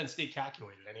 How does Penn State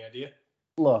calculate it? Any idea?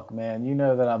 Look, man, you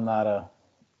know that I'm not a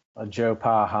Joe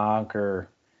Pa honk or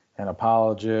an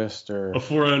apologist or a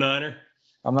 409er.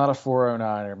 I'm not a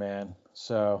 409er, man.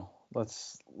 So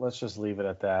let's just leave it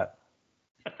at that.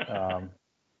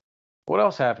 What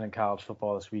else happened in college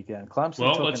football this weekend? Clemson.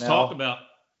 Well, let's talk about.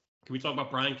 Can we talk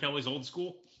about Brian Kelly's old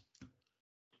school?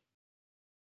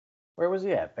 Where was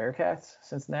he at? Bearcats,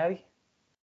 Cincinnati.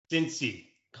 Cincy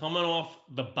coming off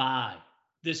the bye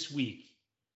this week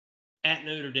at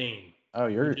Notre Dame. Oh,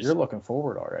 you're looking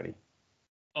forward already.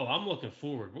 Oh, I'm looking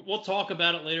forward. We'll talk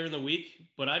about it later in the week,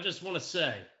 but I just want to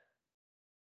say,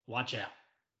 watch out.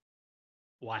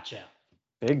 Watch out.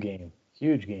 Big game.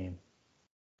 Huge game.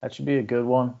 That should be a good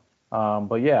one.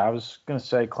 But yeah, I was going to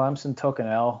say Clemson took an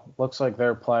L. Looks like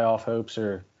their playoff hopes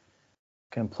are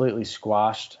completely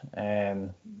squashed,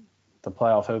 and the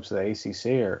playoff hopes of the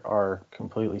ACC are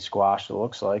completely squashed, it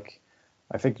looks like.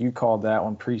 I think you called that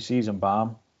one preseason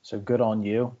bomb, so good on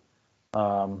you.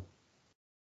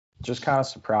 Just kind of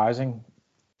surprising.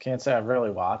 Can't say I've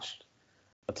really watched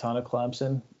a ton of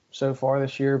Clemson so far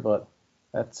this year, but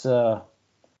that's a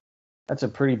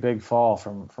pretty big fall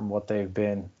from what they've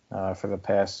been for the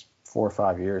past 4 or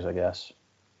 5 years, I guess.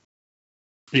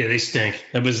 Yeah, they stink.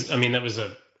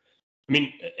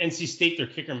 NC State, their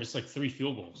kicker missed like 3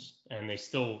 field goals, and they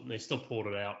still pulled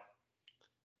it out.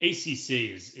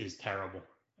 ACC is terrible.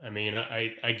 I mean,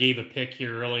 I gave a pick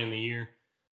here early in the year.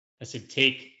 I said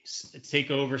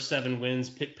take over 7 wins,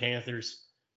 Pitt Panthers.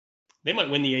 They might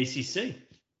win the ACC.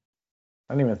 I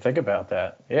didn't even think about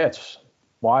that. Yeah, it's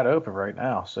wide open right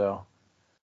now, so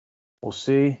we'll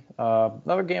see.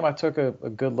 Another game I took a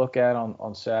good look at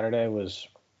on Saturday was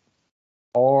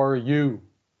RU,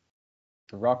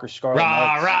 the Rutgers Scarlet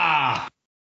Knights. Rah!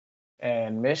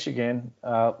 And Michigan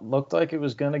looked like it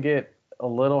was going to get a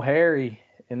little hairy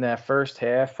in that first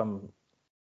half. I'm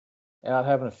out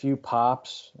having a few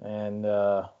pops and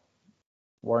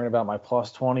worrying about my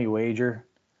plus 20 wager.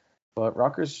 But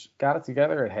Rutgers got it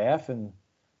together at half and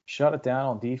shut it down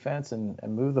on defense and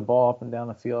moved the ball up and down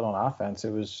the field on offense.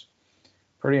 It was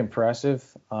pretty impressive.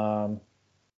 So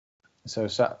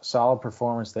solid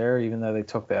performance there, even though they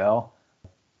took the L.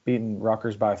 Beating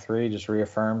Rutgers by 3 just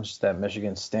reaffirms that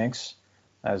Michigan stinks,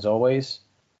 as always.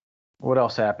 What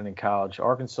else happened in college?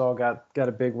 Arkansas got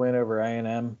a big win over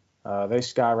A&M. They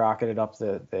skyrocketed up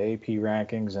the AP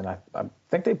rankings, and I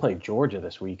think they played Georgia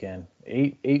this weekend,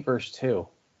 8 versus 2.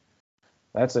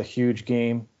 That's a huge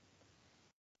game.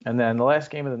 And then the last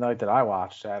game of the night that I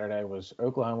watched Saturday was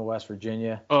Oklahoma, West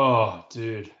Virginia. Oh,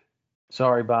 dude.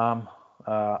 Sorry, Bomb.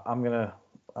 I'm gonna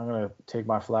take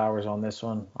my flowers on this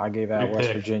one. I gave out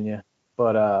West Virginia,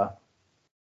 but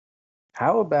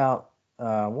how about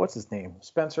what's his name,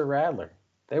 Spencer Rattler?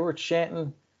 They were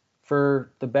chanting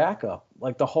for the backup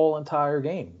like the whole entire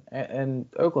game, and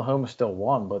Oklahoma still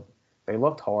won, but they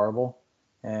looked horrible.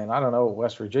 And I don't know what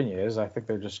West Virginia is. I think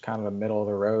they're just kind of a middle of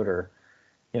the road or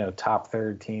top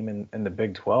 3rd team in the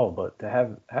Big 12. But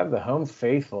to have the home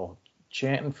faithful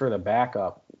chanting for the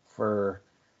backup for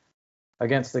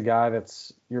against the guy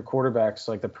that's your quarterback's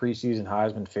like the preseason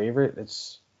Heisman favorite.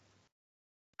 It's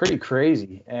pretty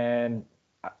crazy. And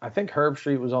I think Herb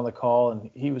Street was on the call,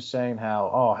 and he was saying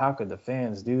how could the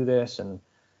fans do this? And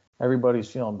everybody's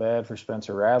feeling bad for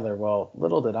Spencer Rattler. Well,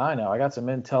 little did I know, I got some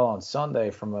intel on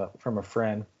Sunday from a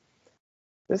friend.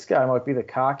 This guy might be the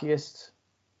cockiest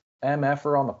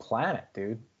MFer on the planet,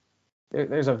 dude.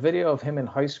 There's a video of him in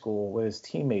high school with his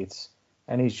teammates,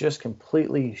 and he's just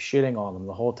completely shitting on them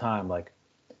the whole time. Like,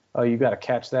 oh, you got to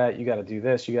catch that. You got to do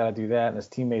this. You got to do that. And his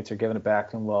teammates are giving it back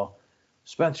to him. Well,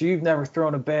 Spencer, you've never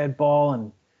thrown a bad ball,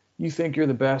 and you think you're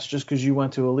the best just because you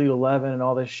went to Elite 11 and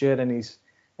all this shit. And he's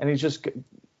just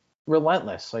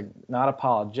relentless, like not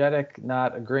apologetic,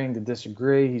 not agreeing to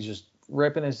disagree. He's just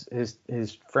ripping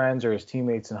his friends or his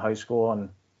teammates in high school. And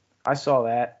I saw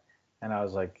that, and I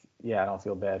was like, yeah, I don't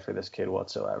feel bad for this kid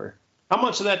whatsoever. How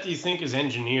much of that do you think is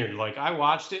engineered? Like, I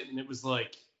watched it, and it was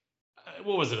like,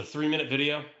 what was it, a 3-minute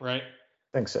video, right?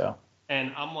 I think so.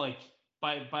 And I'm like,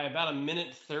 by about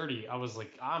 1:30, I was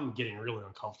like, I'm getting really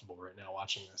uncomfortable right now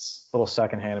watching this. A little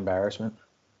secondhand embarrassment.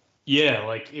 Yeah,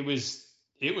 like it was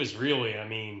really, I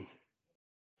mean,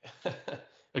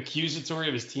 accusatory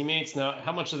of his teammates. Now,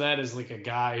 how much of that is like a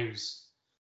guy who's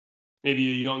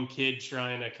maybe a young kid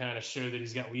trying to kind of show that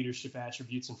he's got leadership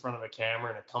attributes in front of a camera,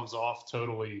 and it comes off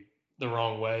totally the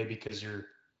wrong way because you're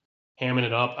hamming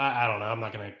it up? I don't know. I'm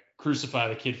not going to crucify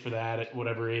the kid for that at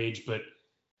whatever age, but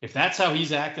if that's how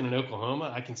he's acting in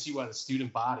Oklahoma, I can see why the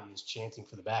student body is chanting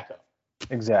for the backup.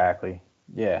 Exactly.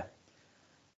 Yeah.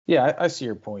 Yeah, I see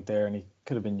your point there, and he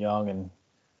could have been young, and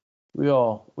we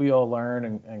all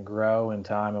learn and grow in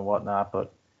time and whatnot,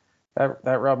 but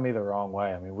that rubbed me the wrong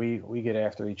way. I mean, we get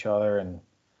after each other and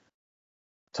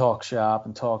talk shop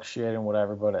and talk shit and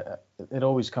whatever, but it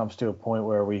always comes to a point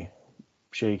where we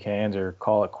shake hands or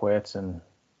call it quits. And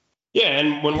yeah,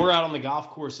 and when we're out on the golf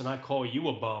course and I call you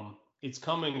a bum, it's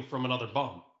coming from another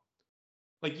bum.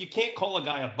 Like, you can't call a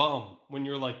guy a bum when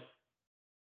you're like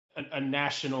a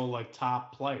national like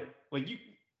top player. Like,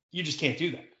 you just can't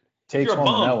do that. Takes you're a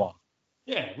one bum, to know one.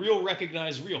 Yeah, real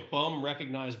recognize real, bum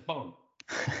recognize bum.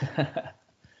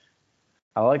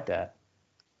 I like that.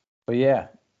 But yeah,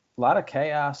 a lot of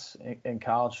chaos in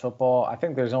college football. I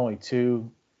think there's only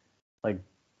two like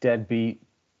deadbeat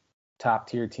top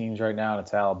tier teams right now, and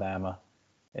it's Alabama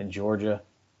and Georgia.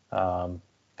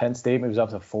 Penn State moves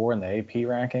up to 4 in the AP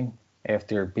ranking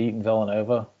after beating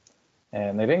Villanova,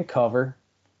 and they didn't cover.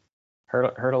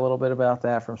 Heard a little bit about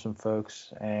that from some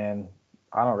folks, and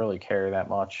I don't really care that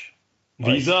much.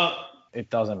 V's up. It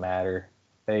doesn't matter.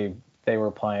 They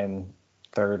were playing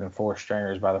third and fourth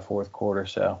stringers by the fourth quarter,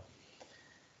 so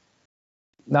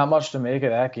not much to make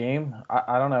of that game.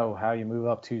 I don't know how you move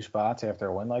up 2 spots after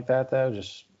a win like that, though.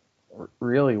 Just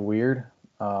really weird.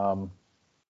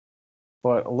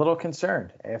 But a little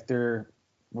concerned after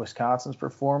Wisconsin's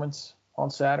performance on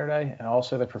Saturday and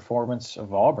also the performance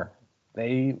of Auburn.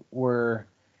 They were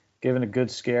given a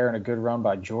good scare and a good run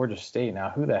by Georgia State. Now,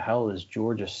 who the hell is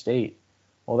Georgia State?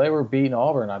 Well, they were beating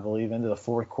Auburn, I believe, into the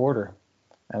fourth quarter,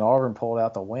 and Auburn pulled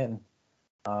out the win.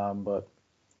 But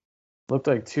looked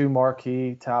like 2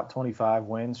 marquee top 25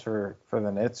 wins for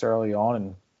the Knits early on,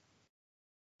 and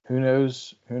who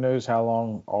knows how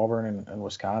long Auburn and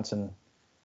Wisconsin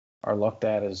are looked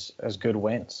at as good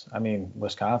wins. I mean,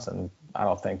 Wisconsin, I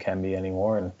don't think can be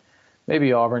anymore, and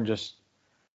maybe Auburn just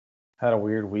had a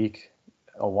weird week,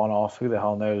 a one-off. Who the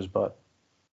hell knows? But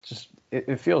just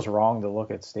it feels wrong to look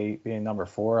at State being number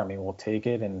 4. I mean, we'll take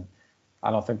it, and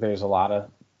I don't think there's a lot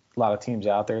of teams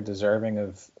out there deserving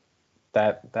of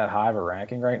that high of a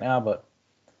ranking right now. But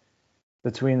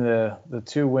between the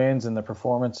 2 wins and the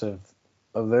performance of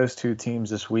those 2 teams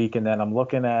this week, and then I'm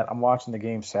watching the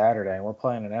game Saturday, and we're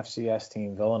playing an FCS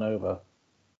team, Villanova.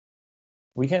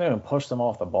 We can't even push them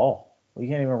off the ball. We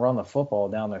can't even run the football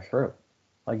down their throat.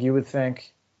 Like, you would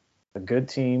think a good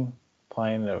team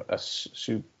playing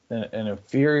an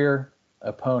inferior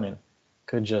opponent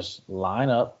could just line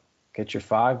up, get your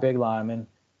 5 big linemen,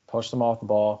 push them off the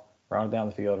ball, run it down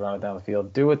the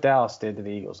field. Do what Dallas did to the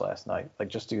Eagles last night. Like,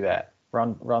 just do that.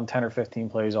 Run 10 or 15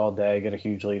 plays all day, get a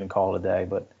huge lead, and call it a day.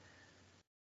 But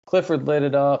Clifford lit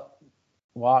it up.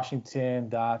 Washington,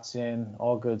 Dotson,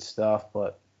 all good stuff.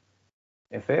 But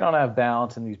if they don't have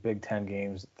balance in these Big Ten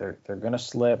games, they're going to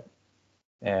slip,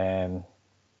 and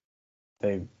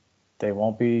they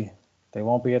won't be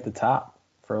at the top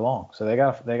for long. So they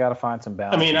got to find some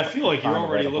balance. I mean, I feel like you're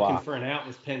already looking for an out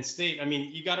with Penn State. I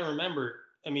mean, you got to remember,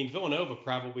 Villanova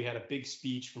probably had a big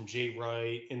speech from Jay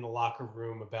Wright in the locker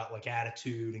room about like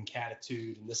attitude and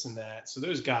catitude and this and that. So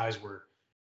those guys were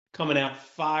coming out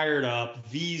fired up.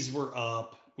 V's were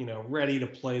up, ready to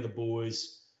play the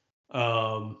boys.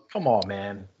 Come on,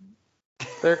 man.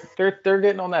 They're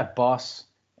getting on that bus,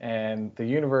 and the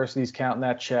university's counting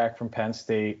that check from Penn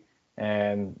State,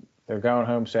 and they're going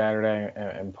home Saturday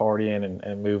and partying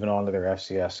and moving on to their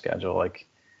FCS schedule. Like,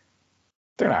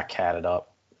 they're not catted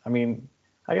up. I mean,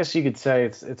 I guess you could say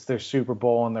it's their Super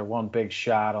Bowl and their one big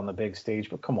shot on the big stage,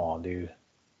 but come on, dude.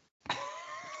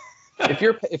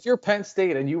 If you're Penn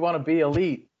State and you want to be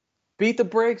elite, beat the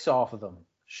brakes off of them.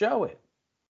 Show it.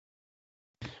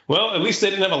 Well, at least they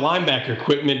didn't have a linebacker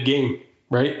quit mid-game,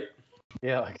 right?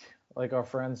 Yeah, like our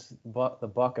friends, the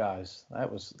Buckeyes.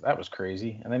 That was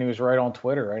crazy. And then he was right on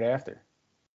Twitter right after.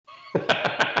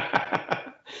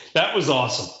 That was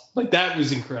awesome. Like, that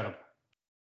was incredible.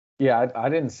 Yeah, I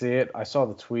didn't see it. I saw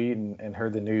the tweet and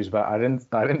heard the news, but I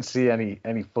didn't see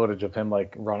any footage of him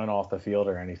like running off the field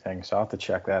or anything. So I'll have to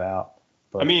check that out.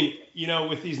 But I mean,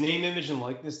 with these name, image, and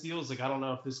likeness deals, like, I don't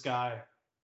know if this guy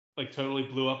like totally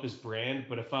blew up his brand,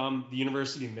 but if I'm the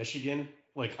University of Michigan,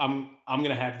 like, I'm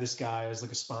gonna have this guy as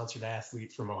like a sponsored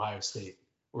athlete from Ohio State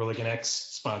or like an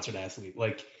ex-sponsored athlete.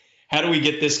 Like, how do we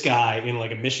get this guy in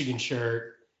like a Michigan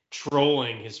shirt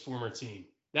trolling his former team?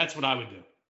 That's what I would do.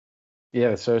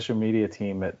 yeah, the social media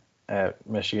team at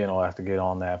Michigan will have to get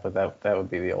on that, but that would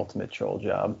be the ultimate troll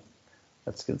job.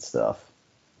 That's good stuff.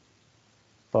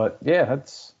 But yeah,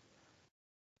 that's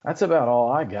about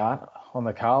all I got on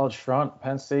the college front.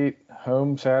 Penn State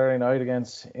home Saturday night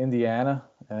against Indiana,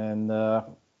 and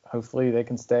hopefully they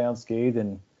can stay unscathed.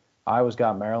 And Iowa's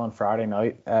got Maryland Friday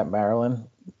night at Maryland.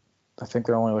 I think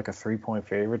they're only like a 3-point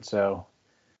favorite, so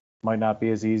might not be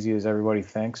as easy as everybody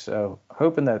thinks. So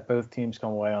hoping that both teams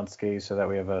come away unscathed so that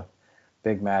we have a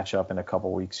big matchup in a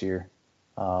couple weeks here.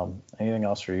 Anything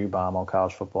else for you, Bomb, on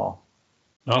college football?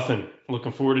 Nothing.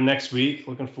 Looking forward to next week.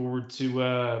 Looking forward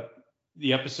to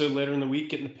the episode later in the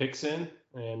week, getting the picks in.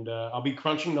 And I'll be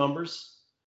crunching numbers.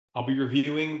 I'll be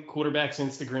reviewing quarterbacks'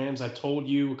 Instagrams. I told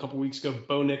you a couple weeks ago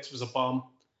Bo Nix was a bum.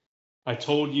 I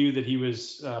told you that he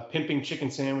was pimping chicken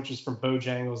sandwiches from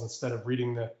Bojangles instead of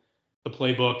reading the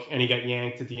playbook, and he got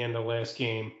yanked at the end of the last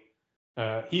game.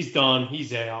 He's done.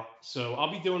 He's out. So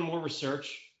I'll be doing more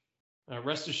research.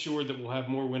 Rest assured that we'll have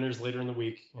more winners later in the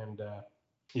week. And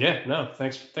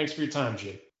thanks for your time,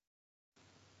 Jay.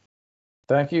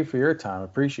 Thank you for your time.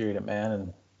 Appreciate it, man.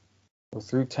 And we're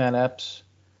through 10 eps.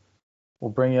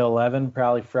 We'll bring you 11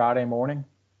 probably Friday morning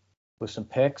with some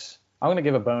picks. I'm going to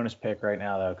give a bonus pick right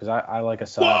now, though, because I like a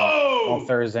side on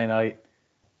Thursday night.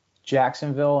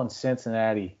 Jacksonville and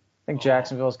Cincinnati. I think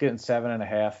Jacksonville's getting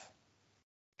 7.5.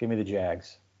 Give me the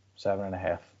Jags.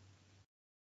 7.5.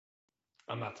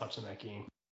 I'm not touching that game.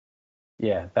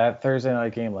 Yeah, that Thursday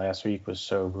night game last week was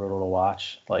so brutal to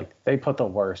watch. Like, they put the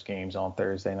worst games on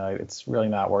Thursday night. It's really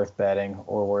not worth betting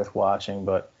or worth watching.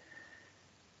 But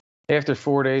after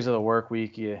 4 days of the work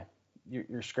week,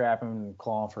 you're scrapping and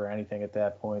clawing for anything at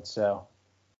that point. So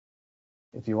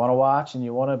if you want to watch and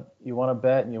you want to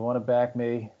bet and you want to back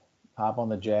me, hop on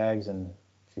the Jags. And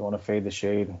if you want to fade the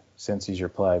shade, Cincy's your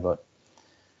play. But I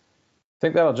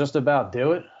think that'll just about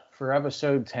do it for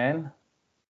episode 10.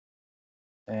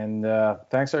 And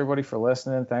thanks, everybody, for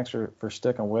listening. Thanks for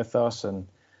sticking with us and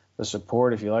the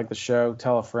support. If you like the show,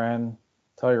 tell a friend,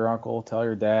 tell your uncle, tell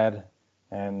your dad,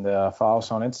 and follow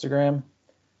us on Instagram.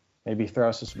 Maybe throw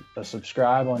us a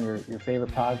subscribe on your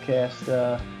favorite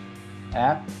podcast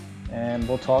app, and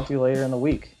we'll talk to you later in the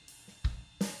week.